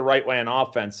building it the right way on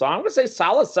offense. So I'm going to say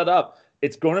Saleh set up.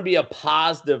 It's going to be a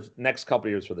positive next couple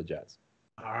of years for the Jets.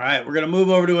 All right, we're going to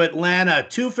move over to Atlanta.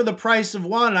 2 for the price of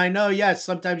 1. I know, yes,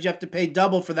 sometimes you have to pay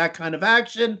double for that kind of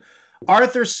action.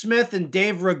 Arthur Smith and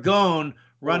Dave Ragone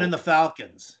running the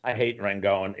Falcons. I hate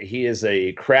Rangone. He is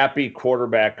a crappy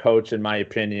quarterback coach, in my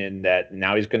opinion, that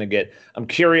now he's going to get – I'm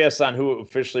curious on who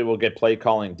officially will get play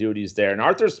calling duties there. And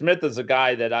Arthur Smith is a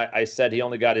guy that I said he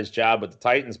only got his job with the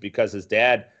Titans because his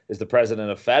dad is the president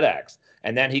of FedEx.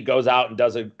 And then he goes out and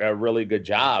does a really good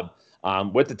job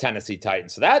with the Tennessee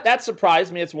Titans. So that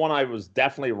surprised me. It's one I was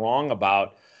definitely wrong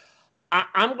about.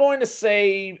 I'm going to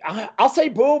say – I'll say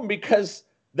boom, because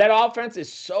 – that offense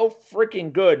is so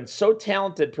freaking good and so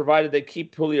talented, provided they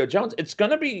keep Julio Jones. It's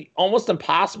going to be almost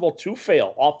impossible to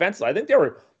fail offensively. I think they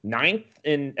were 9th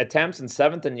in attempts and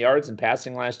 7th in yards in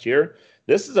passing last year.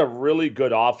 This is a really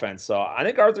good offense. So I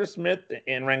think Arthur Smith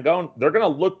and Rangone, they're going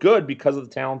to look good because of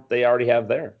the talent they already have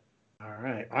there. All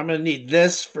right. I'm going to need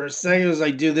this for a second as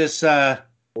I do this. Oh,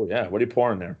 yeah. What are you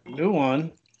pouring there? New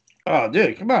one. Oh,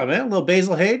 dude, come on, man. A little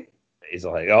Basil Hayden.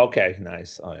 Basil Hayden. Okay,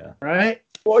 nice. Oh, yeah. Right.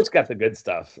 Always got the good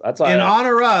stuff. That's all. In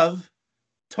honor of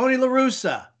Tony La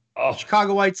Russa,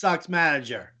 Chicago White Sox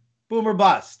manager. Boom or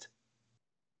bust?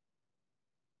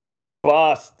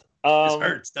 Bust. This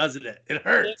hurts, doesn't it? It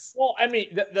hurts. Well, I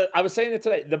mean, I was saying it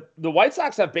today. The White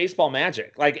Sox have baseball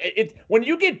magic. Like when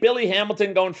you get Billy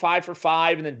Hamilton going 5 for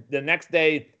 5, and then the next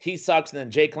day he sucks, and then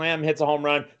Jake Lamb hits a home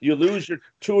run. You lose your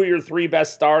 2 of your 3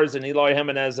 best stars in Eloy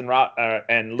Jimenez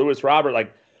and Luis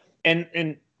Robert.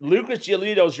 And Lucas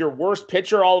Giolito's your worst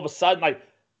pitcher all of a sudden.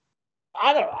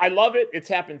 I love it. It's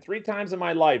happened 3 times in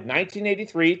my life.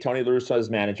 1983, Tony La Russa is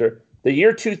manager. The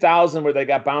year 2000, where they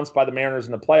got bounced by the Mariners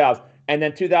in the playoffs, And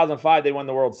then 2005, they won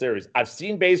the World Series. I've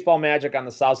seen baseball magic on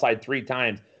the South Side 3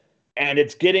 times, and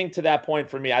it's getting to that point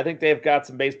for me. I think they've got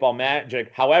some baseball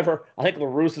magic. However, I think La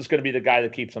Russa is going to be the guy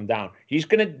that keeps them down. He's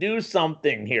going to do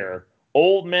something here.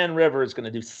 Old Man River is going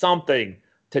to do something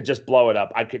to just blow it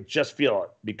up. I could just feel it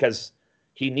because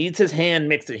he needs his hand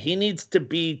mixed. He needs to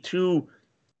be too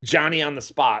Johnny on the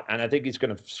spot, and I think he's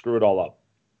going to screw it all up.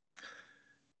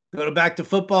 Go back to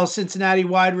football. Cincinnati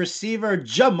wide receiver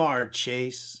Jamar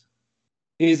Chase.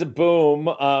 He's a boom.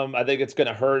 I think it's going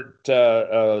to hurt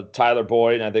Tyler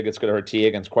Boyd, and I think it's going to hurt T.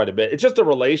 Higgins quite a bit. It's just a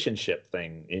relationship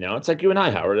thing, you know. It's like you and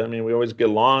I, Howard. I mean, we always get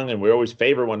along, and we always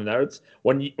favor one another. It's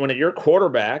when you're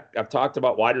quarterback. I've talked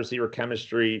about wide receiver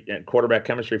chemistry and quarterback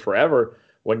chemistry forever.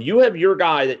 When you have your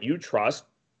guy that you trust,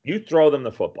 you throw them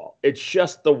the football. It's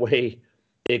just the way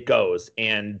it goes.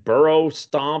 And Burrow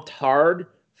stomped hard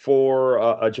for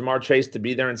Jamar Chase to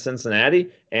be there in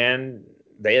Cincinnati, and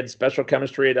they had special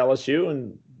chemistry at LSU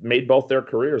and made both their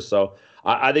careers. So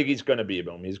I think he's going to be a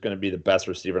boom. He's going to be the best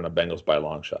receiver in the Bengals by a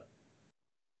long shot.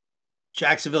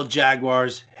 Jacksonville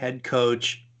Jaguars head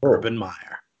coach Urban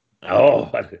Meyer. Oh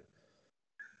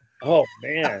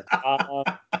man.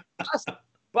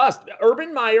 Bust.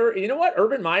 Urban Meyer, you know what?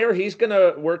 Urban Meyer, he's going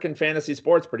to work in fantasy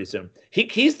sports pretty soon.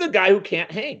 He's the guy who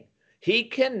can't hang. He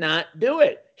cannot do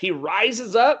it. He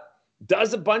rises up,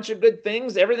 does a bunch of good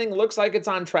things. Everything looks like it's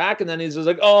on track. And then he's just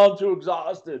like, oh, I'm too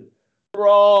exhausted.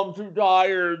 Bro, I'm too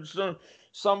tired.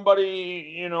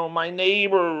 Somebody, you know, my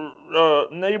neighbor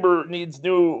needs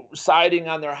new siding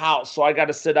on their house, so I got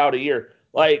to sit out a year.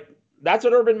 Like, that's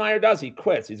what Urban Meyer does. He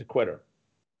quits. He's a quitter.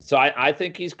 So I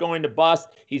think he's going to bust.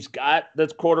 He's got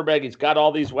this quarterback. He's got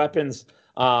all these weapons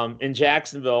in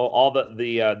Jacksonville, all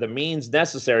the means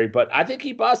necessary. But I think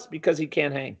he busts because he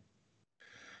can't hang.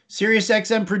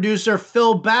 SiriusXM producer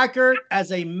Phil Backer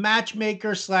as a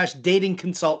matchmaker / dating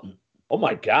consultant. Oh,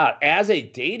 my God. As a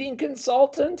dating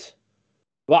consultant?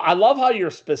 Well, I love how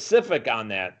you're specific on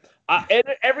that.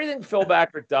 Everything Phil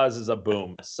Backer does is a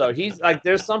boom. So he's like,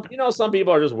 there's some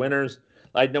people are just winners.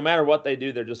 Like, no matter what they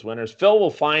do, they're just winners. Phil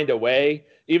will find a way,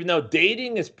 even though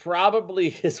dating is probably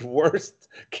his worst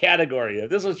category. If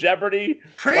this was Jeopardy.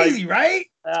 Crazy, right?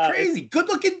 Crazy.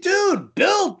 Good-looking dude.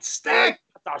 Built, stacked.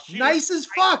 Nice as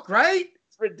fuck, right?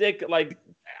 It's ridiculous. Like,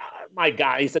 my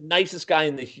guy, he's the nicest guy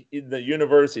in the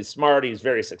universe. He's smart. He's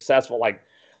very successful. Like,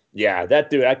 yeah, that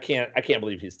dude, I can't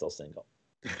believe he's still single.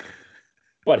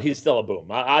 But he's still a boom.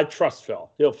 I trust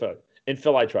Phil. He'll fit. And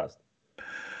Phil, I trust.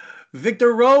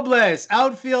 Victor Robles,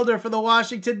 outfielder for the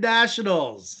Washington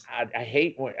Nationals. I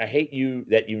hate you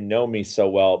that you know me so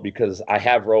well because I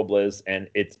have Robles and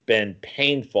it's been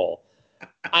painful.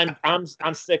 I'm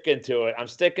sticking to it. I'm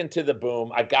sticking to the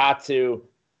boom. I got to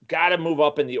move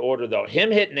up in the order though.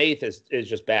 Him hitting eighth is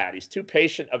just bad. He's too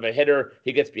patient of a hitter.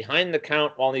 He gets behind the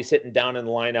count while he's hitting down in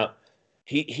the lineup.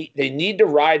 They need to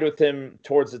ride with him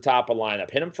towards the top of the lineup.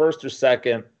 Hit him first or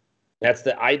second. That's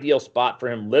the ideal spot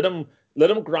for him. Let him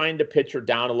grind the pitcher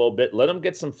down a little bit. Let him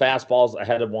get some fastballs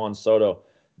ahead of Juan Soto.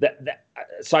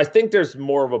 So I think there's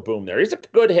more of a boom there. He's a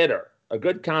good hitter, a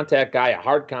good contact guy, a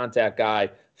hard contact guy,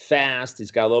 fast.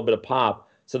 He's got a little bit of pop.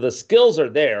 So the skills are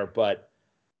there, but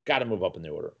got to move up in the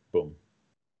order. Boom.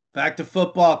 Back to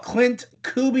football. Clint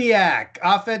Kubiak,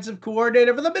 offensive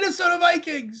coordinator for the Minnesota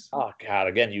Vikings. Oh, God.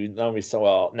 Again, you know me so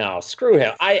well. No, screw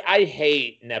him. I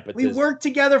hate nepotism. We worked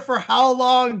together for how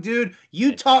long, dude?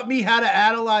 You taught me how to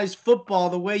analyze football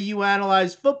the way you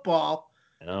analyze football.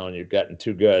 No, and you're getting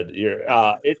too good.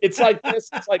 It's like this.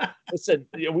 It's like, listen,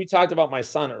 we talked about my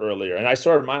son earlier, and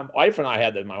my wife and I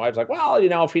had that. My wife's like, well,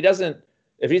 if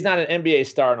he's not an NBA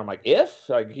star, and I'm like,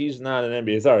 he's not an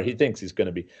NBA star, he thinks he's going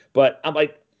to be. But I'm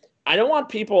like, I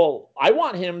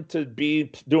want him to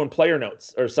be doing player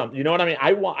notes or something. You know what I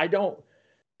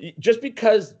mean? Just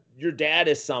because your dad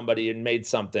is somebody and made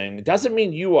something, it doesn't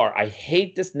mean you are. I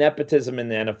hate this nepotism in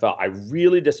the NFL. I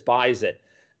really despise it.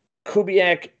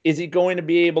 Kubiak, is he going to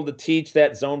be able to teach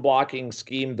that zone blocking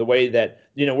scheme the way that,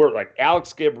 we're like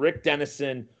Alex Gibb, Rick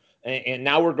Dennison, and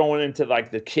now we're going into like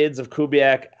the kids of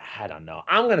Kubiak? I don't know.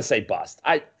 I'm going to say bust.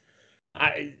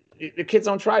 The kids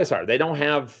don't try as hard. They don't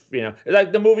have,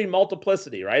 like the movie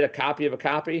Multiplicity, right? A copy of a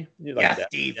copy. You like that?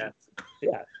 Steve.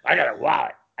 Yeah. I got a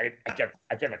wallet. I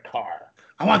get a car.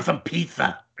 I want some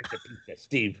pizza.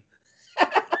 Steve.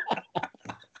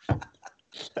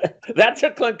 That's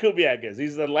what Clint Kubiak is.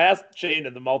 He's the last chain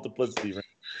in the Multiplicity ring.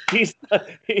 He's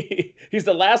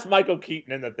the last Michael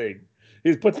Keaton in the thing.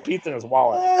 He puts pizza in his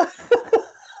wallet.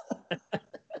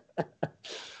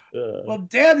 Well,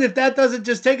 damn if that doesn't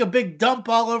just take a big dump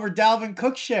all over Dalvin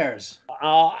Cook shares.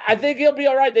 I think he'll be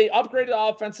all right. They upgraded the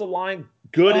offensive line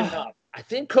good enough. I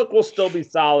think Cook will still be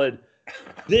solid.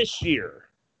 this year.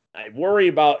 I worry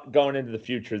about going into the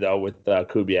future, though, with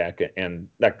Kubiak and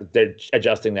they're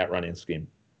adjusting that running scheme.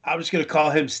 I'm just going to call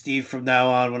him Steve from now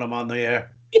on when I'm on the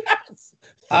air. Yes.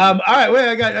 All right,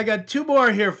 wait. I got two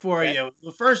more here for you.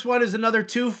 The first one is another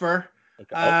twofer.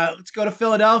 Okay. Let's go to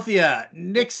Philadelphia.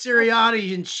 Nick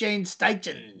Sirianni and Shane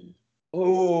Steichen.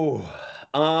 Oh,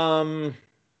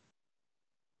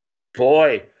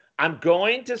 boy, I'm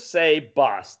going to say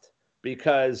bust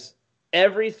because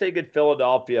everything in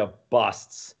Philadelphia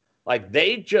busts. Like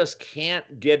they just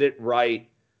can't get it right.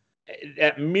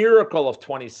 That miracle of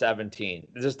 2017,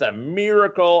 just a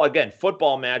miracle. Again,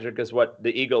 football magic is what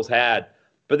the Eagles had.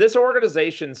 But this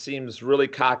organization seems really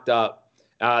cocked up.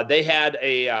 They had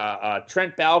a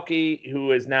Trent Baalke,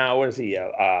 who is now, what is he?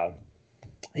 I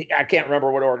can't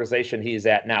remember what organization he's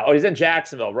at now. Oh, he's in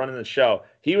Jacksonville running the show.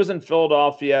 He was in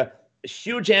Philadelphia.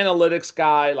 Huge analytics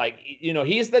guy. Like,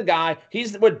 he's the guy.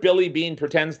 He's what Billy Beane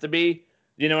pretends to be.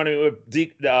 You know what I mean?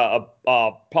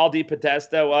 Paul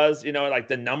DePodesta was, like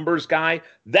the numbers guy.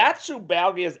 That's who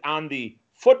Baalke is on the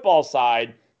football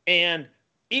side. And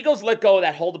Eagles let go of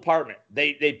that whole department.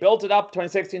 They built it up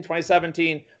 2016,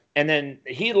 2017, and then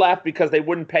he left because they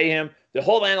wouldn't pay him. The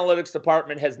whole analytics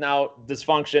department has now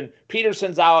dysfunctioned.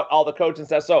 Peterson's out, all the coaching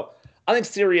stuff. So I think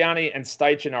Sirianni and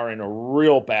Steichen are in a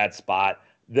real bad spot.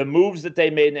 The moves that they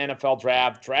made in the NFL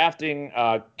draft, drafting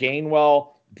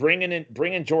Gainwell,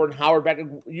 bringing Jordan Howard back.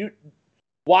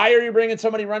 Why are you bringing so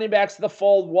many running backs to the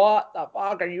fold? What the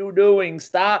fuck are you doing?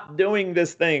 Stop doing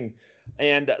this thing.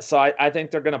 And so I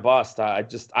think they're going to bust. I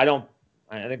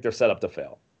think they're set up to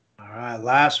fail. All right,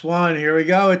 last one. Here we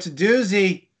go. It's a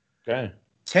doozy. Okay.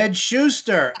 Ted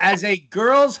Schuster as a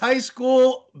girls' high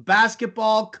school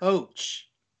basketball coach.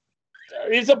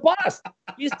 He's a bust.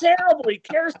 He's terrible. He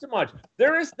cares too much.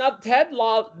 Ted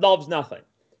loves nothing.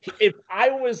 If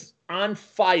I was on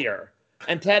fire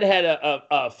and Ted had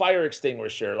a fire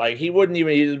extinguisher, like he'd just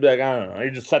be like, I don't know.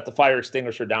 He'd just set the fire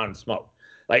extinguisher down and smoke.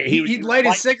 Like he'd light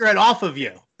a cigarette off of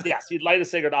you. Yes, he'd light a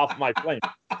cigarette off my flame.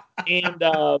 And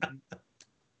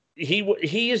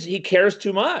he cares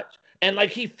too much. And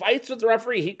like he fights with the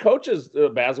referee. He coaches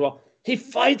basketball. He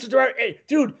fights with the referee. Hey,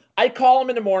 dude, I call him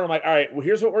in the morning. I'm like, all right, well,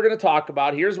 here's what we're going to talk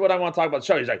about. Here's what I want to talk about.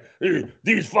 So he's like,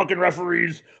 these fucking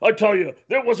referees. I tell you,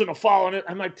 there wasn't a foul on it.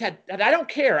 I'm like, Ted, I don't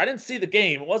care. I didn't see the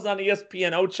game. It wasn't on the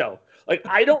ESPN Ocho. Like,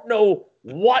 I don't know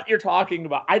what you're talking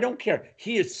about. I don't care.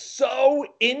 He is so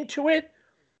into it.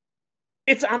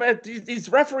 These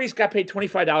referees got paid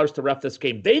 $25 to ref this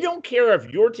game. They don't care if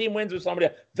your team wins or somebody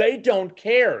else. They don't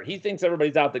care. He thinks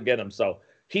everybody's out to get him. So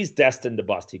he's destined to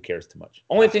bust. He cares too much.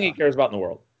 Only thing he cares about in the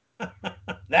world.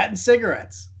 That and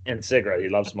cigarettes. And cigarette. He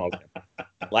loves smoking.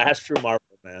 Last true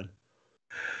Marlboro man.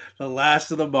 The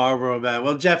last of the Marlboro man.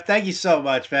 Well, Jeff, thank you so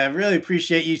much, man. Really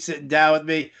appreciate you sitting down with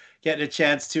me, getting a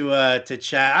chance to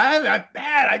chat. I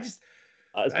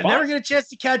never get a chance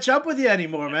to catch up with you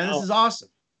anymore, man. This is awesome.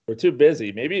 We're too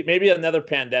busy. Maybe another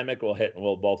pandemic will hit and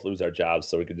we'll both lose our jobs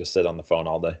so we can just sit on the phone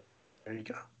all day. There you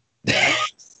go.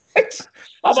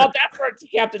 How about that for a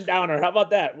Captain Downer? How about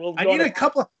that? I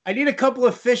need a couple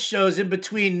of fish shows in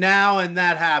between now and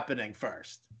that happening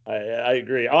first. I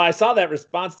agree. Oh, I saw that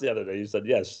response the other day. You said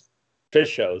yes, fish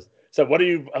shows. So what are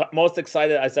you most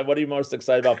excited? I said, what are you most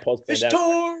excited about post-pandemic? Fish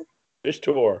tour. Fish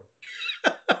tour.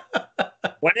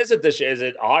 When is it this year? Is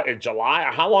it in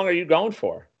July? How long are you going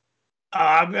for?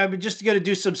 I'm just going to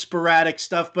do some sporadic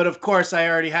stuff, but of course I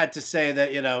already had to say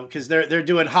that, because they're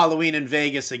doing Halloween in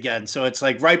Vegas again. So it's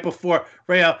like right before,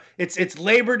 it's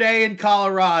Labor Day in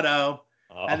Colorado,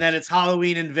 and then it's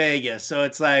Halloween in Vegas. So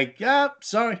it's like, yeah,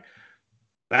 sorry.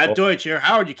 Bad Deutsch here.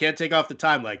 Howard, you can't take off the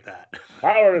time like that.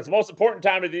 Howard, it's the most important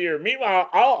time of the year. Meanwhile,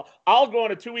 I'll go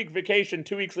on a 2-week vacation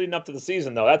 2 weeks leading up to the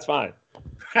season, though. That's fine.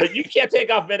 But you can't take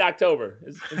off mid-October.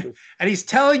 And he's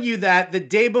telling you that the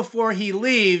day before he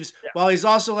leaves, while he's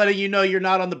also letting you know you're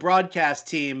not on the broadcast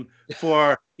team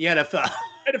for the NFL.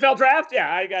 NFL draft?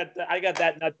 Yeah, I got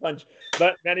that nut punch.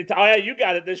 But many times, yeah, you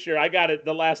got it this year. I got it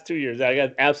the last 2 years. I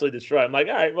got absolutely destroyed. I'm like,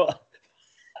 all right,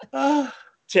 well,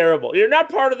 terrible. You're not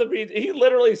part of the. He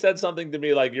literally said something to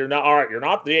me like, "You're not. All right, you're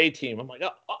not the A team." I'm like,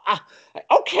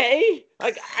 okay.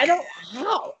 Like, I don't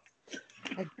how.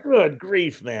 Like, good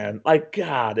grief, man. Like,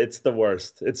 God, it's the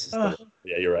worst.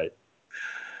 Yeah, you're right.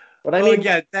 But I mean,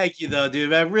 again, thank you though,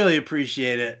 dude. I really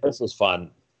appreciate it. This was fun.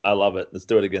 I love it. Let's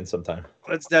do it again sometime.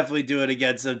 Let's definitely do it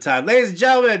again sometime. Ladies and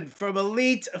gentlemen, from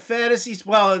Elite Fantasy,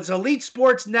 it's Elite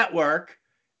Sports Network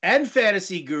and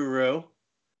Fantasy Guru,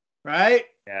 right?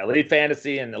 Yeah, Elite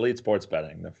Fantasy and Elite Sports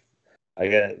Betting.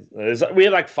 We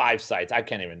have like 5 sites. I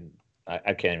can't even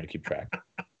keep track.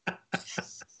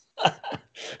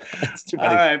 All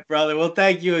right, brother. Well,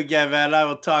 thank you again, man. I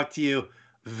will talk to you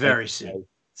very soon.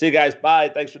 See you guys. Bye.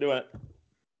 Thanks for doing it.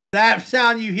 That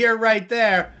sound you hear right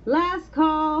there. Last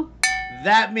call.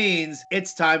 That means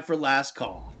it's time for last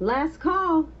call. Last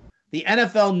call. The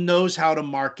NFL knows how to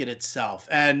market itself,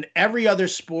 and every other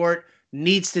sport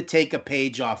needs to take a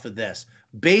page off of this.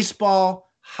 Baseball,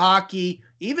 hockey,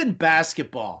 even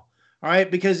basketball. All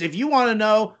right, because if you want to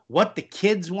know what the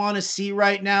kids want to see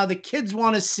right now, the kids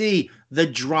want to see the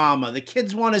drama. The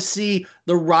kids want to see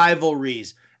the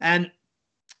rivalries. And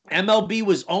MLB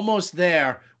was almost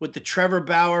there with the Trevor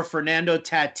Bauer, Fernando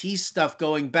Tatis stuff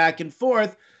going back and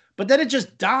forth, but then it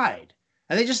just died,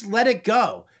 and they just let it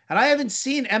go. And I haven't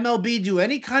seen MLB do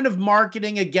any kind of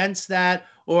marketing against that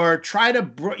or try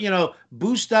to,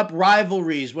 boost up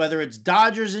rivalries, whether it's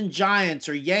Dodgers and Giants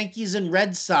or Yankees and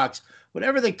Red Sox,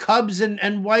 whatever the Cubs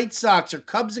and White Sox or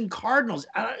Cubs and Cardinals.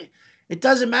 It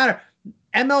doesn't matter.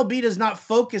 MLB does not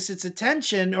focus its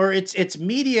attention or its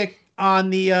media on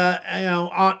the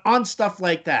on stuff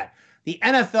like that. The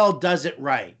NFL does it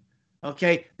right.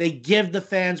 Okay, they give the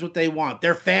fans what they want.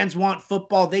 Their fans want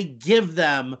football. They give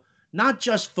them not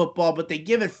just football, but they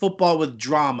give it football with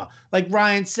drama. Like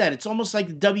Ryan said, it's almost like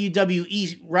the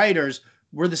WWE writers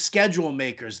were the schedule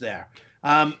makers there.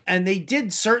 And they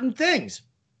did certain things.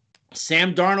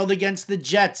 Sam Darnold against the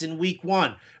Jets in week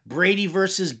 1. Brady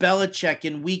versus Belichick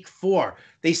in week 4.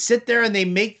 They sit there and they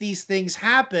make these things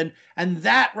happen. And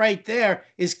that right there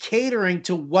is catering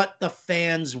to what the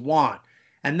fans want.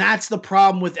 And that's the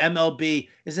problem with MLB,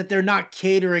 is that they're not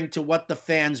catering to what the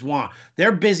fans want.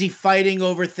 They're busy fighting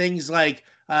over things like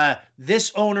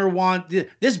this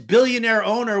billionaire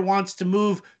owner wants to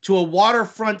move to a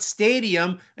waterfront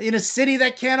stadium in a city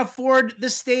that can't afford the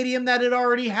stadium that it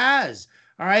already has.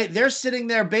 All right. They're sitting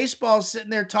there, baseball's sitting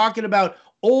there talking about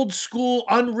old school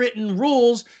unwritten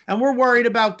rules, and we're worried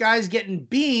about guys getting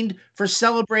beaned for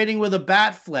celebrating with a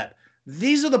bat flip.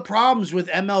 These are the problems with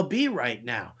MLB right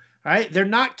now. All right, they're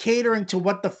not catering to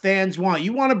what the fans want.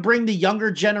 You want to bring the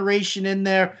younger generation in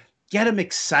there, get them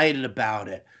excited about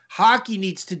it. Hockey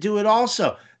needs to do it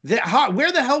also.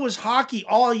 Where the hell was hockey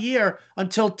all year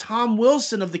until Tom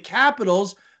Wilson of the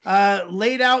Capitals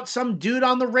laid out some dude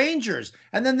on the Rangers?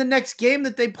 And then the next game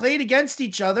that they played against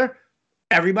each other,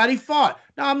 everybody fought.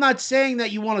 Now, I'm not saying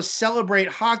that you want to celebrate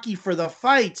hockey for the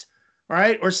fights, all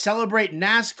right, or celebrate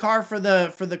NASCAR for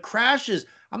the crashes.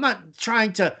 I'm not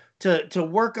trying to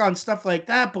work on stuff like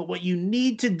that, but what you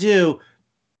need to do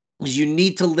is you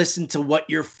need to listen to what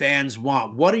your fans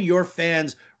want. What are your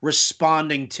fans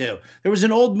responding to? There was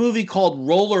an old movie called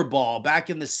Rollerball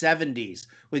back in the 70s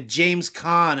with James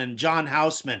Caan and John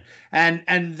Houseman.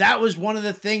 And that was one of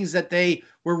the things that they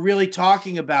were really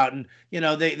talking about. And,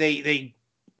 they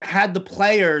had the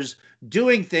players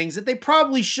doing things that they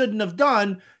probably shouldn't have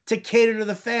done to cater to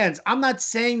the fans. I'm not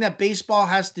saying that baseball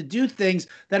has to do things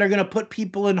that are going to put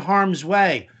people in harm's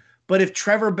way. But if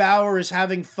Trevor Bauer is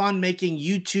having fun making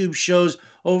YouTube shows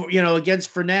over,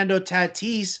 against Fernando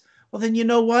Tatis, well, then you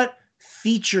know what?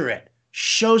 Feature it.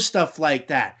 Show stuff like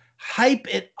that. Hype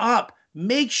it up.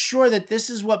 Make sure that this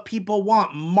is what people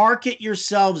want. Market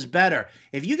yourselves better.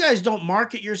 If you guys don't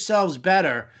market yourselves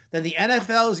better, then the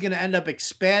NFL is going to end up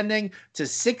expanding to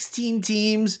 16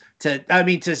 teams,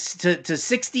 to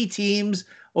 60 teams,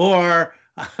 or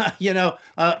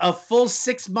a full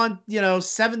 6 month,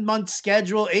 7 month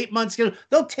schedule, 8 month schedule.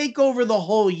 They'll take over the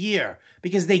whole year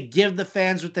because they give the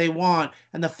fans what they want,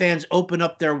 and the fans open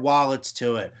up their wallets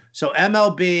to it. So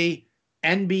MLB,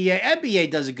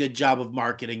 NBA does a good job of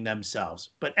marketing themselves,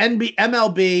 but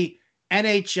MLB,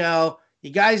 NHL, you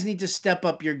guys need to step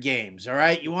up your games, all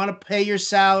right? You want to pay your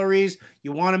salaries.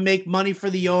 You want to make money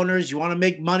for the owners. You want to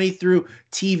make money through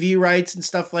TV rights and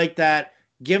stuff like that.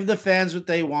 Give the fans what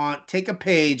they want. Take a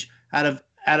page out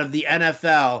of the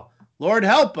NFL. Lord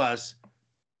help us,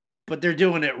 but they're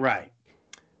doing it right.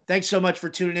 Thanks so much for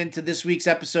tuning in to this week's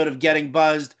episode of Getting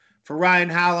Buzzed. For Ryan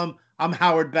Hallam, I'm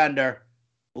Howard Bender.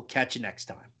 We'll catch you next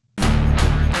time.